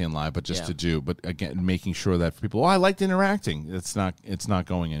 episodes of SEN Live, but just to do. But again, making sure that for people, I liked interacting. It's not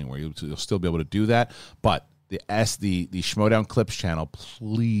going anywhere. You'll still be able to do that, but the Schmodown Clips channel,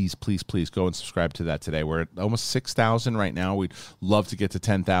 please go and subscribe to that today. We're at almost 6,000 right now. We'd love to get to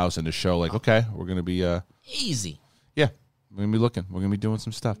 10,000 to show like, okay, we're going to be easy. Yeah. We're going to be looking. We're going to be doing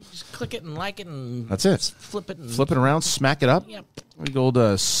some stuff. Just click it and like it, and that's it. Flip it. Flip it around, smack it up. Yep. We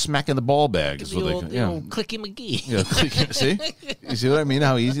go smacking the ball bag. The old Clicky McGee. Yeah, see? You see what I mean?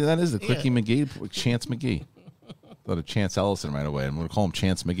 How easy that is? The Clicky McGee, Chance McGee. Thought of Chance Ellison right away. I'm going to call him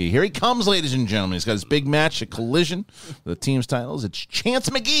Chance McGee. Here he comes, ladies and gentlemen. He's got his big match, a collision for the team's titles. It's Chance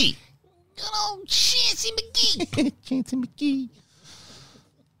McGee. Good old Chancey McGee. Chancey McGee.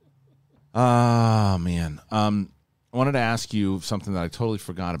 Oh, man. I wanted to ask you something that I totally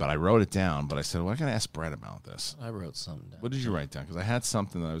forgot about. I wrote it down, but I said, well, I got to ask Brett about this. I wrote something down. What did you write down? Because I had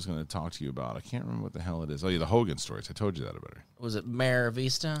something that I was going to talk to you about. I can't remember what the hell it is. Oh, yeah, the Hogan stories. I told you that already. Was it Mare of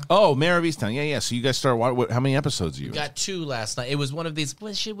Easttown? Oh, Mare of Easttown. Yeah. So you guys started, how many episodes are you? We got 2 last night. It was one of these,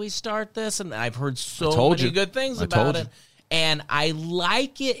 should we start this? And I've heard so many good things about it. And I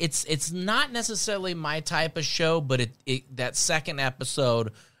like it. It's not necessarily my type of show, but that second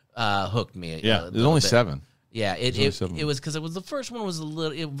episode hooked me. Yeah, there's only 7. Yeah, it was because the first one was a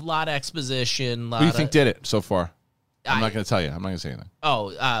lot of exposition. Who do you think did it so far? I'm not going to tell you. I'm not going to say anything.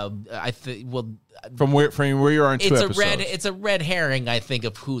 I think from where you are in 2 episodes. It's a red herring. I think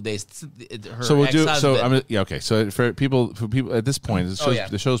of who they. Her so we'll do. ex-husband. So okay. So for people at this point,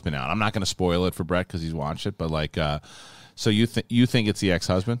 the show's been out. I'm not going to spoil it for Brett because he's watched it. But like, so you think it's the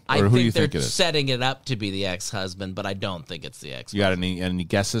ex-husband, or who do you think it is? Setting it up to be the ex-husband, but I don't think it's the ex-husband. You got any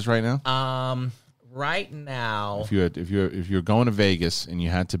guesses right now? Right now, if you're going to Vegas and you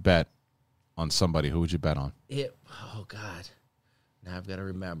had to bet on somebody, who would you bet on? Oh God, now I've got to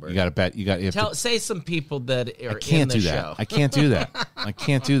remember. You got to bet. Say some people that are in the show. I can't do that. I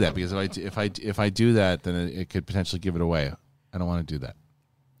can't do that because if I do that, then it could potentially give it away. I don't want to do that.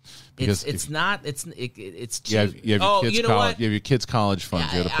 Because it's cheap. You have your kids' college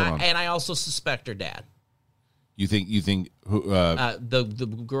funds. You got to put on. And I also suspect her dad. You think who?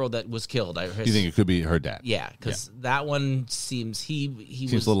 The girl that was killed. You think it could be her dad? Yeah, because that one seems he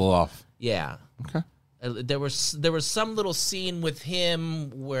seems was a little off. Yeah. Okay. There was some little scene with him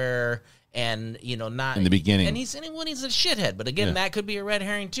where, and not in the beginning, and he's a shithead. But again, that could be a red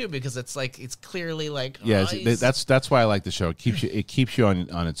herring too, because it's clearly like that's why I like the show. It keeps you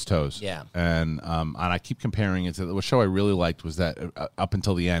on its toes. Yeah. And I keep comparing it to the show I really liked was that up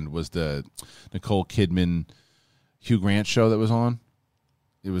until the end was the Nicole Kidman Hugh Grant show that was on.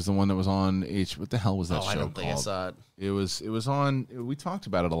 It was the one that was on What the hell was that show I don't think I called? saw it. It was on. We talked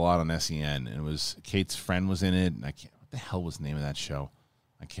about it a lot on SEN, and it was Kate's friend was in it. And I can't. What the hell was the name of that show?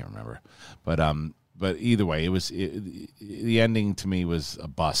 I can't remember. But either way, the ending to me was a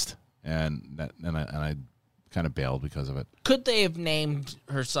bust, and I kind of bailed because of it. Could they have named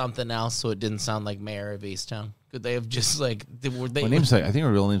her something else so it didn't sound like Mayor of Easttown? Could they have just like were they? My name's I think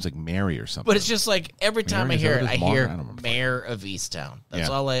her real name's like Mary or something. But it's just like every time Mary, I hear is it, that I what it's hear I don't remember. Mayor of Easttown. That's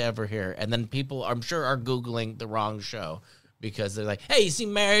all I ever hear. And then people, I'm sure, are Googling the wrong show because they're like, "Hey, you see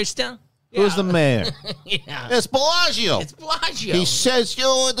Mayor of Easttown? Who's the mayor? Yeah, It's Bellagio. it's Bellagio." He says,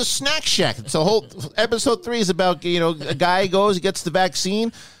 the snack shack. It's the whole episode 3 is about, a guy goes, gets the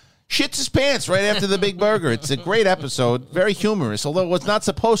vaccine, shits his pants right after the big burger. It's a great episode, very humorous, although it's not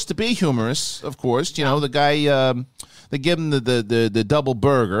supposed to be humorous, of course. The guy, they give him the double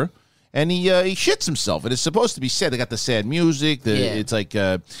burger, and he shits himself. And it's supposed to be sad. They got the sad music. It's like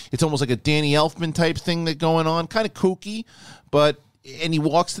it's almost like a Danny Elfman type thing that going on, kind of kooky, and he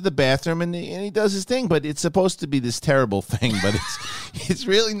walks to the bathroom and he does his thing, but it's supposed to be this terrible thing, but it's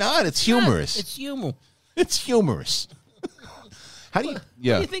really not. It's humorous. It's humor. It's humorous. How do you?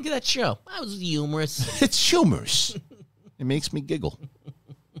 Yeah, What do you think of that show? That was humorous. it's humorous. It makes me giggle.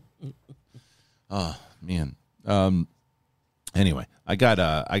 Oh man. Anyway, I got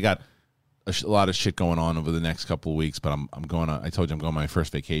a lot of shit going on over the next couple of weeks, but I'm going. I told you I'm going on my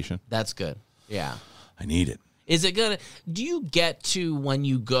first vacation. That's good. Yeah. I need it. Is it gonna? Do you get to when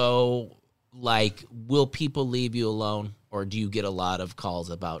you go? Like, will people leave you alone, or do you get a lot of calls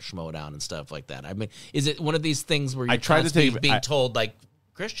about Schmodown and stuff like that? I mean, is it one of these things where you're being told like,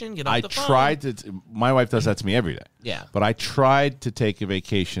 Christian, get off the phone? I tried to. My wife does that to me every day. Yeah, but I tried to take a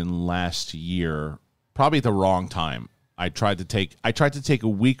vacation last year, probably at the wrong time. I tried to take a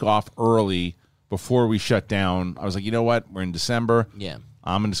week off early before we shut down. I was like, you know what? We're in December. Yeah.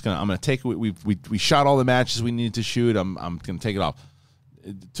 I'm gonna take it. We shot all the matches we needed to shoot. I'm gonna take it off.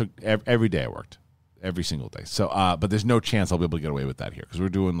 It took every day I worked, every single day. So, but there's no chance I'll be able to get away with that here because we're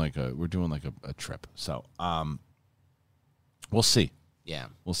doing like a trip. So, we'll see. Yeah,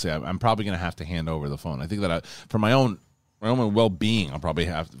 we'll see. I'm probably gonna have to hand over the phone. I think that for my own well-being, I'll probably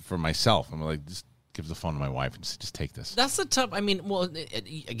have for myself. I'm like just give the phone to my wife and just take this. That's the tough. I mean, well,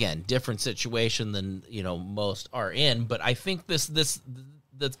 again, different situation than most are in. But I think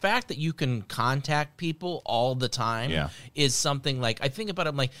the fact that you can contact people all the time is something like I think about it.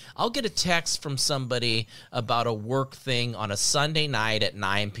 I'm like, I'll get a text from somebody about a work thing on a Sunday night at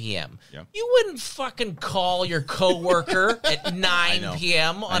 9 p.m. Yeah. You wouldn't fucking call your coworker at 9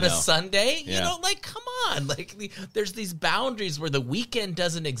 p.m. on a Sunday. Yeah. Like, come on. Like, there's these boundaries where the weekend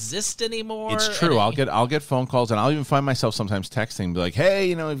doesn't exist anymore. It's true. I'll get phone calls, and I'll even find myself sometimes texting, be like,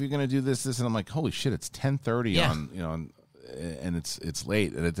 hey, if you're gonna do this, and I'm like, holy shit, it's 10:30 on and it's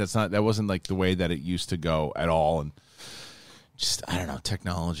late, and that wasn't like the way that it used to go at all, and just I don't know,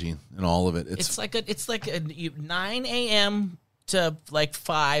 technology and all of it. It's like 9 a.m. to like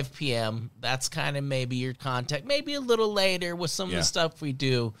 5 p.m. That's kind of maybe your contact, maybe a little later with some of the stuff we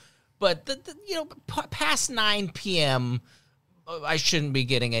do, but past 9 p.m. I shouldn't be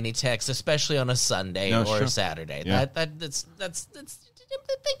getting any texts, especially on a Sunday or a Saturday. Yeah. That's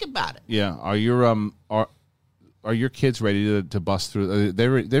think about it. Yeah, are your kids ready to bust through?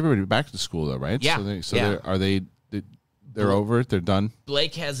 They're ready back to school though, right? Yeah. They're over it. They're done.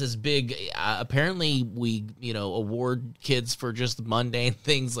 Blake has this big. Apparently, we award kids for just mundane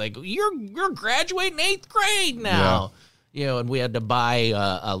things like you're graduating 8th grade now. And we had to buy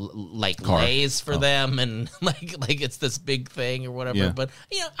Lays for them, and like it's this big thing or whatever. Yeah. But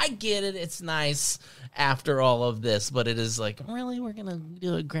I get it. It's nice after all of this, but it is like, really, we're gonna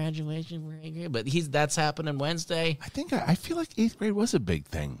do a graduation for 8th grade? But that's happening Wednesday. I feel like 8th grade was a big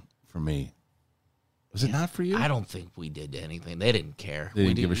thing for me. Was it not for you? I don't think we did anything. They didn't care. They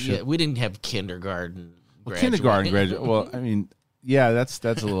didn't give a shit. Yeah, we didn't have kindergarten. Kindergarten graduate. Well, I mean. Yeah, that's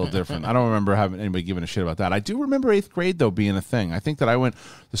a little different. I don't remember having anybody giving a shit about that. I do remember 8th grade, though, being a thing. I think that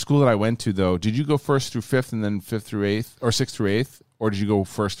the school that I went to, though, did you go 1st through 5th and then 5th through 8th, or 6th through 8th, or did you go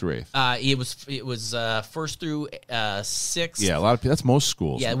 1st through 8th? It was 1st through 6th. Yeah, a lot of people. That's most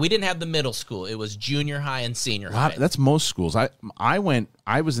schools. Yeah, we didn't have the middle school. It was junior high and senior high. That's most schools. I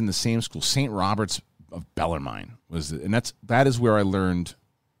was in the same school, St. Robert's of Bellarmine, that is where I learned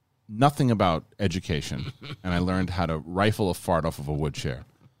nothing about education, and I learned how to rifle a fart off of a wood chair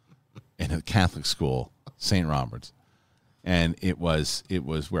in a Catholic school, St. Robert's, and it was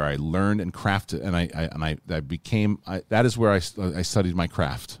where I learned and crafted, and I became. That is where I studied my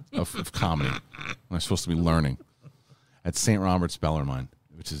craft of comedy. I'm supposed to be learning at St. Robert's Bellarmine,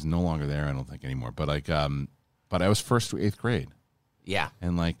 which is no longer there, I don't think anymore. But but I was 1st through 8th grade. Yeah.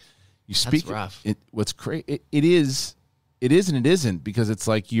 And like you speak, rough. What's crazy? It is and it isn't, because it's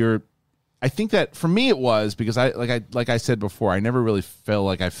like I think that for me it was because like I said before, I never really felt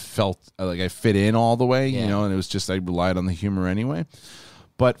like I fit in all the way, you know, and it was just I relied on the humor anyway.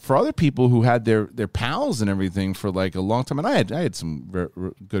 But for other people who had their pals and everything for like a long time, and I had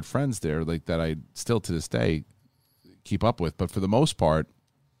some good friends there, like that I still to this day keep up with. But for the most part,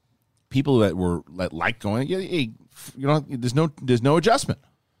 people that were like going, you know, there's no adjustment.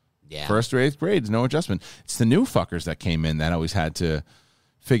 Yeah. 1st or 8th grade, there's no adjustment. It's the new fuckers that came in that always had to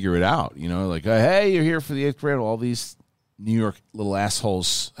figure it out. You know, like, hey, you're here for the 8th grade. All these New York little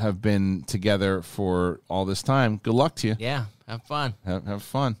assholes have been together for all this time. Good luck to you. Yeah. Have fun. Have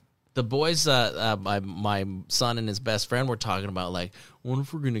fun. The boys, my son and his best friend were talking about, like, wonder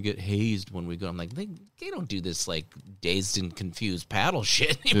if we're going to get hazed when we go. I'm like, they don't do this, like, dazed and confused paddle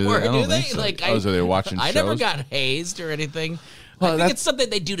shit anymore, do they? So. Like, so they're watching I shows? never got hazed or anything. Well, I think it's something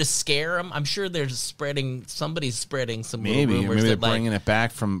they do to scare them. I'm sure somebody's spreading some rumors. Maybe they're bringing it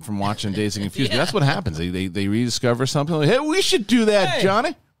back from watching Dazed and Confused. Yeah. That's what happens. They rediscover something. Like, hey, we should do that, Hey,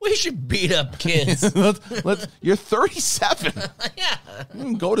 Johnny. We should beat up kids. let's. You're 37. Yeah. You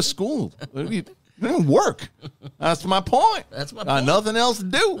can go to school. You don't work. That's my point. That's my point. Nothing else to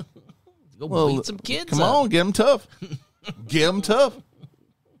do. Go beat some kids Come up. on, get them tough. Get them tough.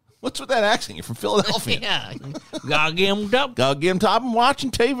 What's with that accent? You're from Philadelphia. Yeah. Gotta get them up. Gotta get them top and watching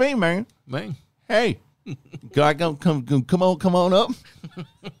TV, man. Man. Hey, gotta come on up.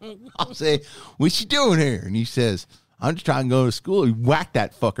 I'll say, what you doing here? And he says, I'm just trying to go to school. You whack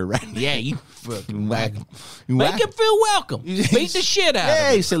that fucker right now. Yeah, you fucking whack him. You Make whack him feel welcome. Beat the shit out of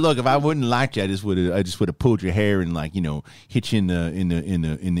Yeah, him. he said, "Look, if I wouldn't like you, I just would have pulled your hair and, like, you know, hit you in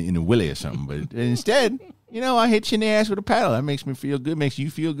the willy or something. But instead, you know, I hit you in the ass with a paddle. That makes me feel good. Makes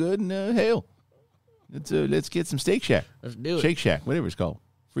you feel good. And hell, let's get some Steak Shack. Let's do it. Shake Shack, whatever it's called.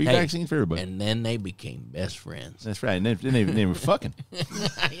 Free vaccine for everybody. And then they became best friends. That's right. And then they were fucking,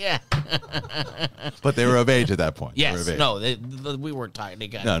 Yeah. but they were of age at that point. They were Yes. of age. No, we weren't talking. They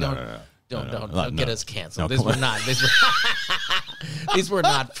got, No. Don't get us canceled. No, These were not. These were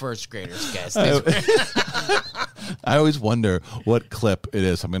not first graders, guys. I always wonder what clip it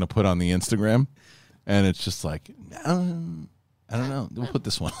is I'm going to put on the Instagram, and it's just like, I don't know. We'll put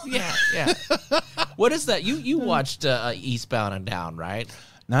this one. Yeah. What is that? You watched Eastbound and Down, right?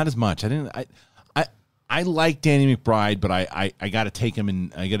 Not as much. I like Danny McBride, but I got to take him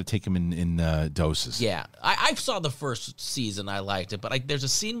in. I got to take him in doses. Yeah, I saw the first season. I liked it, but there's a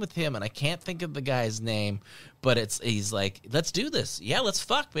scene with him, and I can't think of the guy's name. But he's like, let's do this. Yeah, let's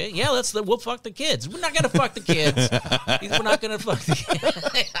fuck, man. Yeah, we'll fuck the kids. We're not gonna fuck the kids. We're not gonna fuck the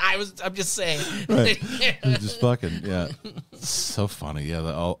kids. I'm just saying. Right. Just fucking, yeah. So funny.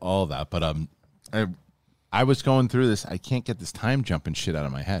 Yeah, all that. But I was going through this. I can't get this time jumping shit out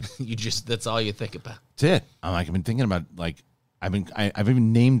of my head. That's all you think about. That's it. I've been thinking about, like, I've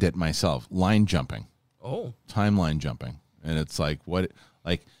even named it myself, line jumping. Oh. Timeline jumping. And it's like,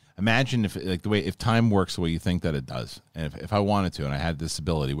 imagine if time works the way you think that it does. And if I wanted to, and I had this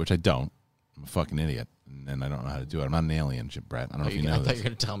ability, which I don't, I'm a fucking idiot, and I don't know how to do it. I'm not an alien, Brett. I don't know if you know I this. thought you were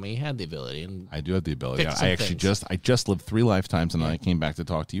going to tell me you had the ability. And I do have the ability. Pick some I actually things. I just lived 3 lifetimes, and then I came back to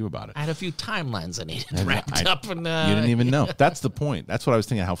talk to you about it. I had a few timelines I needed wrapped up. And, you didn't even know. That's the point. That's what I was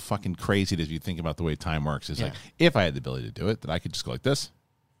thinking, how fucking crazy it is if you think about the way time works. It's like, if I had the ability to do it, that I could just go like this,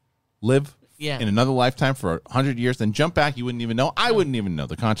 live in another lifetime for 100 years, then jump back. You wouldn't even know. I wouldn't even know.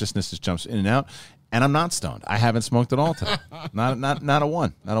 The consciousness just jumps in and out. And I'm not stoned. I haven't smoked at all today. Not a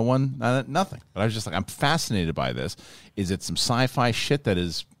one. Nothing. But I was just like, I'm fascinated by this. Is it some sci-fi shit that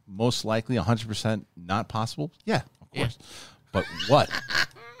is most likely 100% not possible? Yeah, of course. Yeah. But what?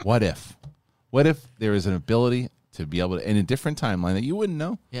 What if? What if there is an ability to be able to, in a different timeline that you wouldn't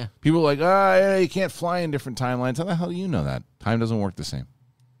know? Yeah. People are like, yeah, you can't fly in different timelines. How the hell do you know that? Time doesn't work the same.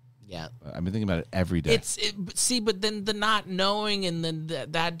 Yeah, I've been thinking about it every day. But then the not knowing, and then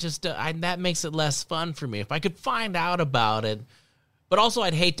that just that makes it less fun for me. If I could find out about it, but also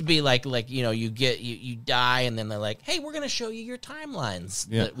I'd hate to be like you know, you die, and then they're like, hey, we're gonna show you your timelines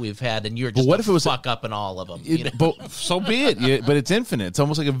that we've had, and you're just what if it was fuck up in all of them. But so be it. But it's infinite. It's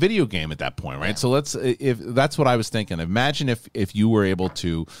almost like a video game at that point, right? Yeah. So if that's what I was thinking. Imagine if you were able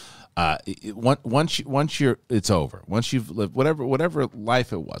to. Once you're, it's over. Once you've lived whatever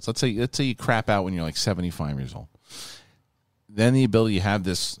life it was. Let's say you crap out when you're like 75 years old. Then the ability, you have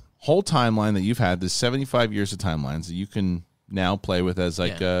this whole timeline that you've had, this 75 years of timelines that you can now play with as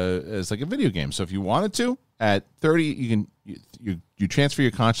like a video game. So if you wanted to, at 30, you transfer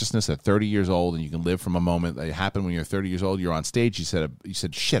your consciousness at 30 years old, and you can live from a moment that happened when you're 30 years old. You're on stage. You said,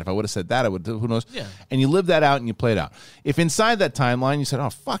 shit, if I would have said that, I would. Who knows? Yeah. And you live that out and you play it out. If inside that timeline you said, oh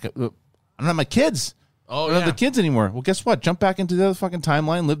fuck it, I don't have my kids. Oh, I don't have the kids anymore. Well, guess what? Jump back into the other fucking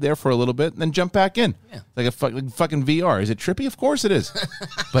timeline, live there for a little bit, and then jump back in. Yeah. Like a fucking VR. Is it trippy? Of course it is.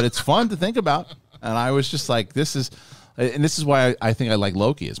 But it's fun to think about. And I was just like, this is why I think I like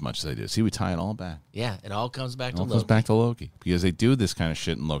Loki as much as I do. See, we tie it all back. Yeah, it all comes back to Loki. It all comes back to Loki because they do this kind of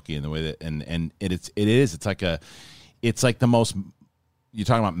shit in Loki in the way that, and it's like the most. You're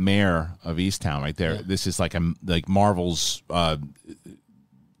talking about Mayor of Easttown right there. Yeah. This is like Marvel's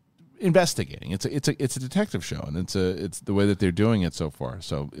investigating. It's a detective show, and it's the way that they're doing it so far.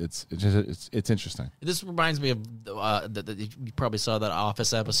 So it's interesting. This reminds me of you probably saw that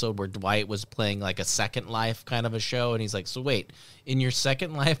Office episode where Dwight was playing like a Second Life kind of a show, and he's like, "So wait, in your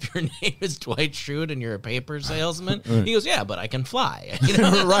second life, your name is Dwight Schrute, and you're a paper salesman?" Right. He goes, "Yeah, but I can fly." You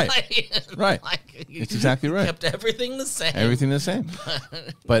know? Right, right. Like, it's exactly right. Kept everything the same. Everything the same.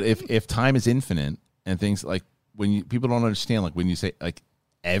 But if time is infinite and things like people don't understand, like when you say like.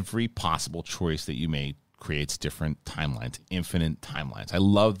 Every possible choice that you made creates different timelines, infinite timelines. I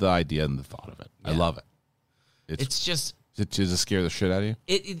love the idea and the thought of it. Yeah. I love it. It's just... Does it scare the shit out of you?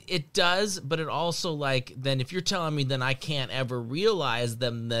 It does, but it also, like, then if you're telling me then I can't ever realize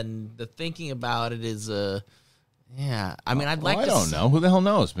them, then the thinking about it is yeah. I mean, I'd like to... I don't know. Who the hell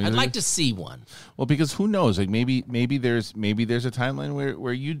knows? Maybe I'd like to see one. Well, because who knows? Like maybe there's a timeline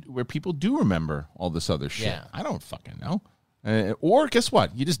where people do remember all this other shit. Yeah. I don't fucking know. Or guess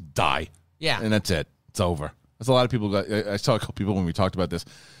what? You just die. Yeah. And that's it. It's over. That's a lot of people. I saw a couple people when we talked about this.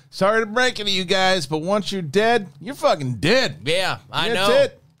 Sorry to break it to you guys, but once you're dead, you're fucking dead. Yeah, I know.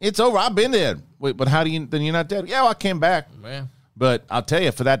 That's it. It's over. I've been dead. Wait, but then you're not dead? Yeah, well, I came back. Yeah. But I'll tell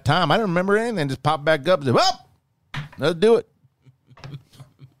you, for that time, I don't remember anything. Just pop back up and say, well, let's do it.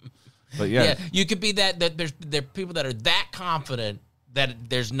 But yeah. You could be that there are people that are that confident that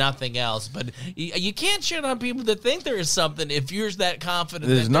there's nothing else, but you can't shit on people that think there is something if you're that confident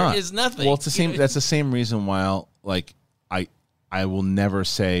there is nothing. Well, it's the same. That's the same reason why, like, I will never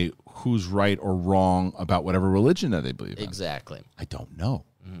say who's right or wrong about whatever religion that they believe in. Exactly. I don't know.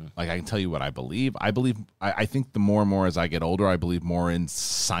 Like, I can tell you what I believe. I think the more and more as I get older, I believe more in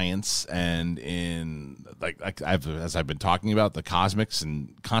science and in as I've been talking about the cosmics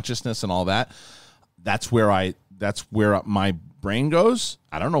and consciousness and all that. That's where my brain goes.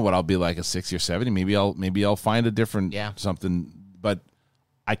 I don't know what I'll be like at 60 or 70. Maybe I'll find a different something, but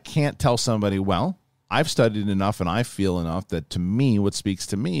I can't tell somebody, well, I've studied enough and I feel enough that to me, what speaks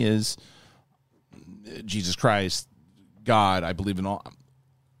to me is Jesus Christ, God. I believe in all.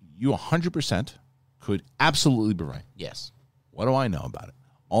 You 100% could absolutely be right. Yes. What do I know about it?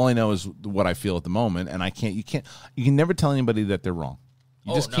 All I know is what I feel at the moment, and you can never tell anybody that they're wrong.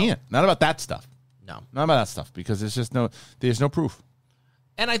 You just can't. Not about that stuff. No, not about that stuff, because there's no proof.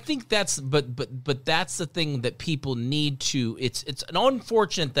 And I think that's but that's the thing that people need to. It's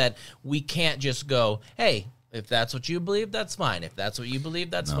unfortunate that we can't just go, hey, if that's what you believe, that's fine. If that's what you believe,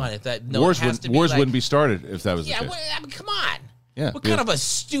 that's fine. If that wars wouldn't be started if that was the case. Well, I mean, come on. Yeah, what kind of a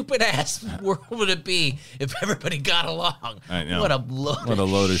stupid ass world would it be if everybody got along? I know. What a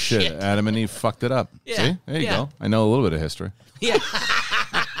load of shit. Adam and Eve fucked it up. Yeah. See? There you go. I know a little bit of history. Yeah.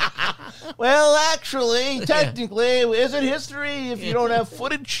 Well, actually, technically, is it history if you don't have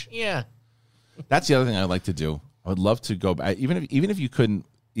footage? Yeah. That's the other thing I'd like to do. I would love to go back, even if you couldn't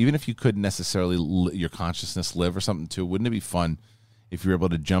necessarily your consciousness live or something too. Wouldn't it be fun if you were able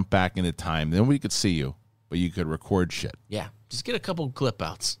to jump back into time? Then we could see you, but you could record shit. Yeah. Just get a couple clip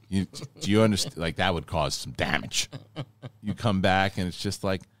outs. Do you understand? Like, that would cause some damage. You come back and it's just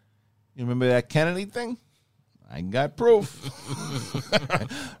like, you remember that Kennedy thing? I got proof.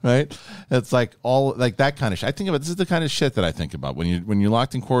 Right? It's like all like that kind of shit. I think about this is the kind of shit that I think about when you're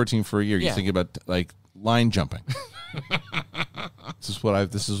locked in quarantine for a year. You think about like line jumping.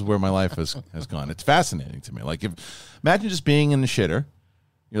 This is where my life has gone. It's fascinating to me. Like, imagine just being in the shitter.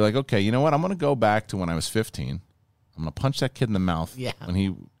 You're like, okay, you know what? I'm going to go back to when I was 15. I'm going to punch that kid in the mouth. Yeah.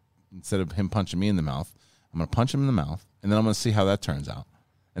 Instead of him punching me in the mouth, I'm going to punch him in the mouth, and then I'm going to see how that turns out.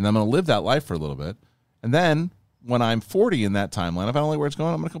 And then I'm going to live that life for a little bit. And then when I'm 40 in that timeline, if I don't like where it's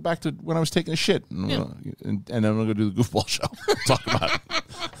going, I'm going to go back to when I was taking a shit. And then I'm going to go do the goofball show. Talk about it.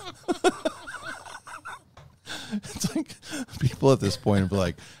 It's like people at this point are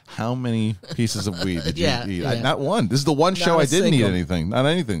like, how many pieces of weed did you eat? Yeah. Not one. This is the one show I didn't eat anything. Not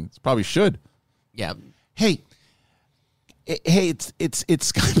anything. It's probably should. Yeah. Hey,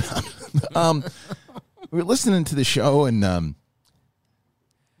 it's kind of, we're listening to the show, and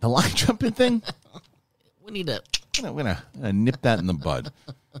The line jumping thing? We need to. I'm gonna nip that in the bud.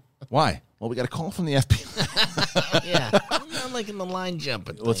 Why? Well, we got a call from the FBI. Yeah, I'm not liking the line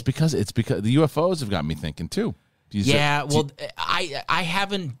jumping. Well, it's because the UFOs have got me thinking too. I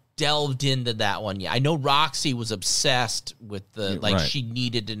haven't delved into that one yet. I know Roxy was obsessed with she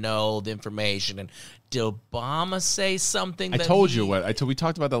needed to know the information. And did Obama say something? We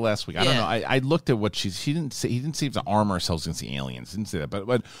talked about that last week. I don't know. I looked at what he didn't seem to arm ourselves against the aliens. Didn't say that.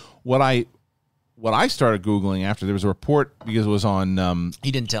 But what I started Googling after, there was a report because it was on...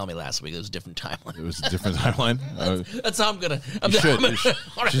 he didn't tell me last week. It was a different timeline. It was a different timeline? That's how I'm going to...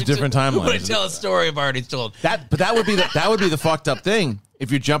 It's just different timeline. I'm going to tell a story I've already told. But that would be the fucked up thing. If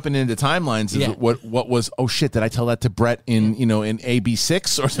you're jumping into timelines, is what was, oh shit, did I tell that to Brett in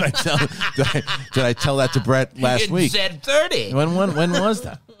AB6? Or did I tell that to Brett last week? Z30. When was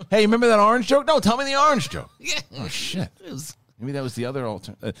that? Hey, remember that orange joke? No, tell me the orange joke. Yeah. Oh shit. Maybe that was the other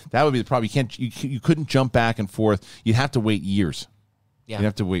alternative. That would be the problem. You couldn't jump back and forth. You'd have to wait years. Yeah. You'd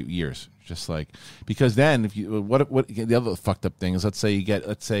have to wait years. Just like, because then if you what the other fucked up thing is, let's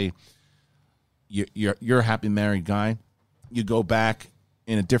say you're a happy married guy, you go back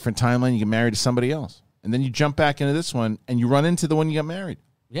in a different timeline, you get married to somebody else, and then you jump back into this one and you run into the one you got married.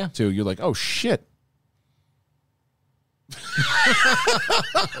 Yeah. So you're like, oh shit.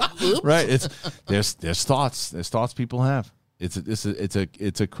 Right. There's thoughts people have. It's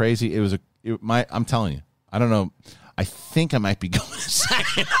a crazy. I'm telling you. I don't know. I think I might be going to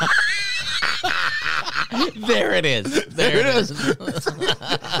second. There it is. There it is.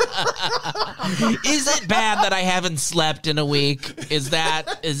 Is it bad that I haven't slept in a week? Is that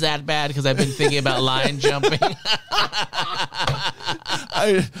bad because I've been thinking about line jumping?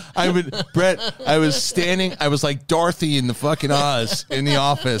 Brett, I was like Dorothy in the fucking Oz in the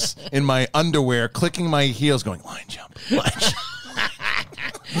office in my underwear, clicking my heels, going, line jump, line jump.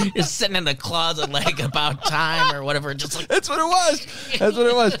 You're sitting in the closet like about time or whatever. Just like That's what it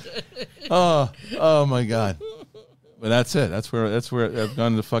was. Oh my God. But that's it. That's where I've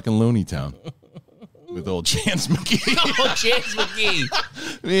gone to fucking Looney Town with old Chance McGee. Oh, Chance McGee.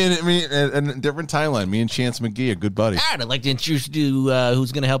 me and a different timeline. Me and Chance McGee are good buddies. I'd like to introduce you to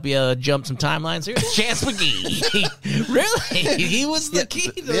who's going to help you jump some timelines here. Chance McGee. Really? He was the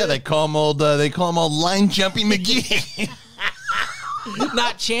key. They call him old line jumping McGee.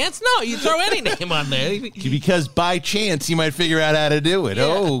 Not Chance? No, you throw any name on there. Because by chance, you might figure out how to do it. Yeah.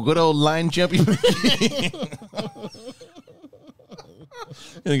 Oh, good old line jumping McGee.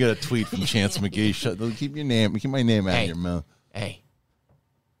 I got a tweet from Chance McGee. Keep my name out of your mouth. Hey.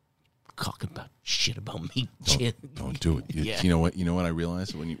 Talking about shit about me. Don't do it. You know what? You know what I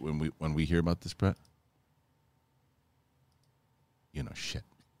realized when we hear about this, Brett? You know shit.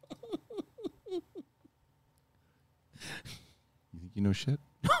 You know shit?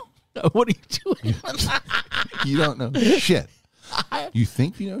 No. What are you doing? You don't know shit. You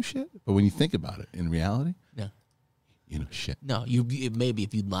think you know shit, but when you think about it, in reality, you know shit. No, maybe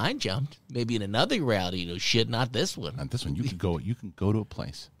if you line jumped, maybe in another reality, you know shit. Not this one. Not this one. You can go to a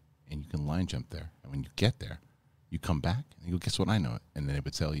place and you can line jump there, and when you get there, you come back and you go, guess what? I know it, and then it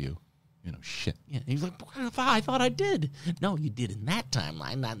would tell you. You know, shit. Yeah, he's like, I thought I did. No, you did in that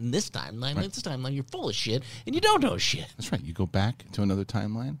timeline, not in this timeline. Right. In this timeline, you're full of shit, and you don't know shit. That's right. You go back to another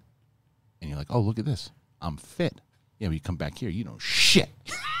timeline, and you're like, oh, look at this. I'm fit. Yeah, but you come back here, you know shit.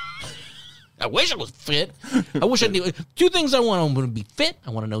 I wish I was fit. I wish I knew. Two things I want. I want to be fit.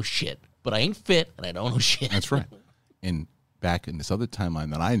 I want to know shit. But I ain't fit, and I don't know shit. That's right. And back in this other timeline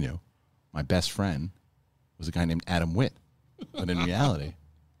that I knew, my best friend was a guy named Adam Witt. But in reality...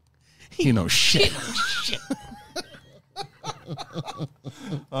 You know shit.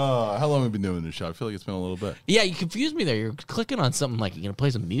 How long have we been doing this show? I feel like it's been a little bit. Yeah, you confused me there. You're clicking on something like you're going to play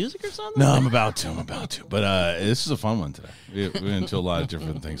some music or something? No, I'm about to. But this is a fun one today. We're into a lot of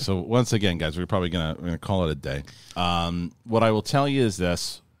different things. So once again, guys, we're probably going to call it a day. What I will tell you is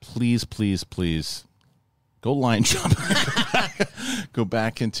this. Please, please, please, go line jump. Go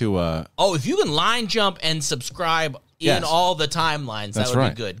back into... if you can line jump and subscribe... In all the timelines, that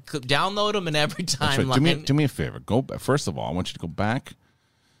would be good. Download them in every timeline. Right. Do me a favor. First of all, I want you to go back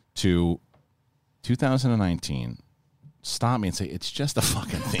to 2019. Stop me and say, it's just a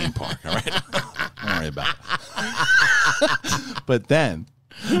fucking theme park, all right? Don't worry about it. But then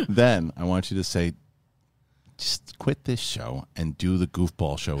I want you to say, just quit this show and do the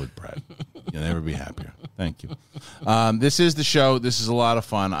goofball show with Brett. You'll never be happier. Thank you. This is the show. This is a lot of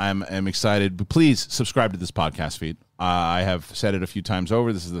fun. I'm excited. But please subscribe to this podcast feed. I have said it a few times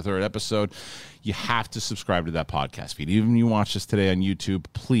over. This is the third episode. You have to subscribe to that podcast feed. Even if you watch this today on YouTube,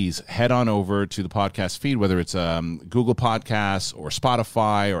 please head on over to the podcast feed, whether it's Google Podcasts or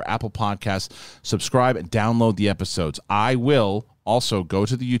Spotify or Apple Podcasts. Subscribe and download the episodes. I will also go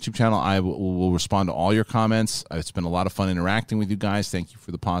to the YouTube channel. I will respond to all your comments. It's been a lot of fun interacting with you guys. Thank you for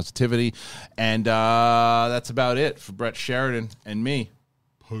the positivity. And that's about it for Brett Sheridan and me.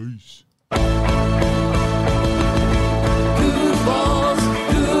 Peace. Goofballs,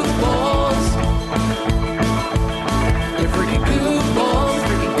 goofballs. They're freaking goofballs,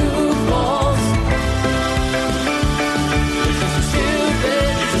 freaking goofballs. It's just so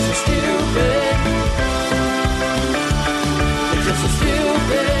stupid, it's just so stupid. It's just so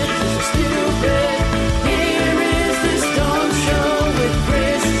stupid.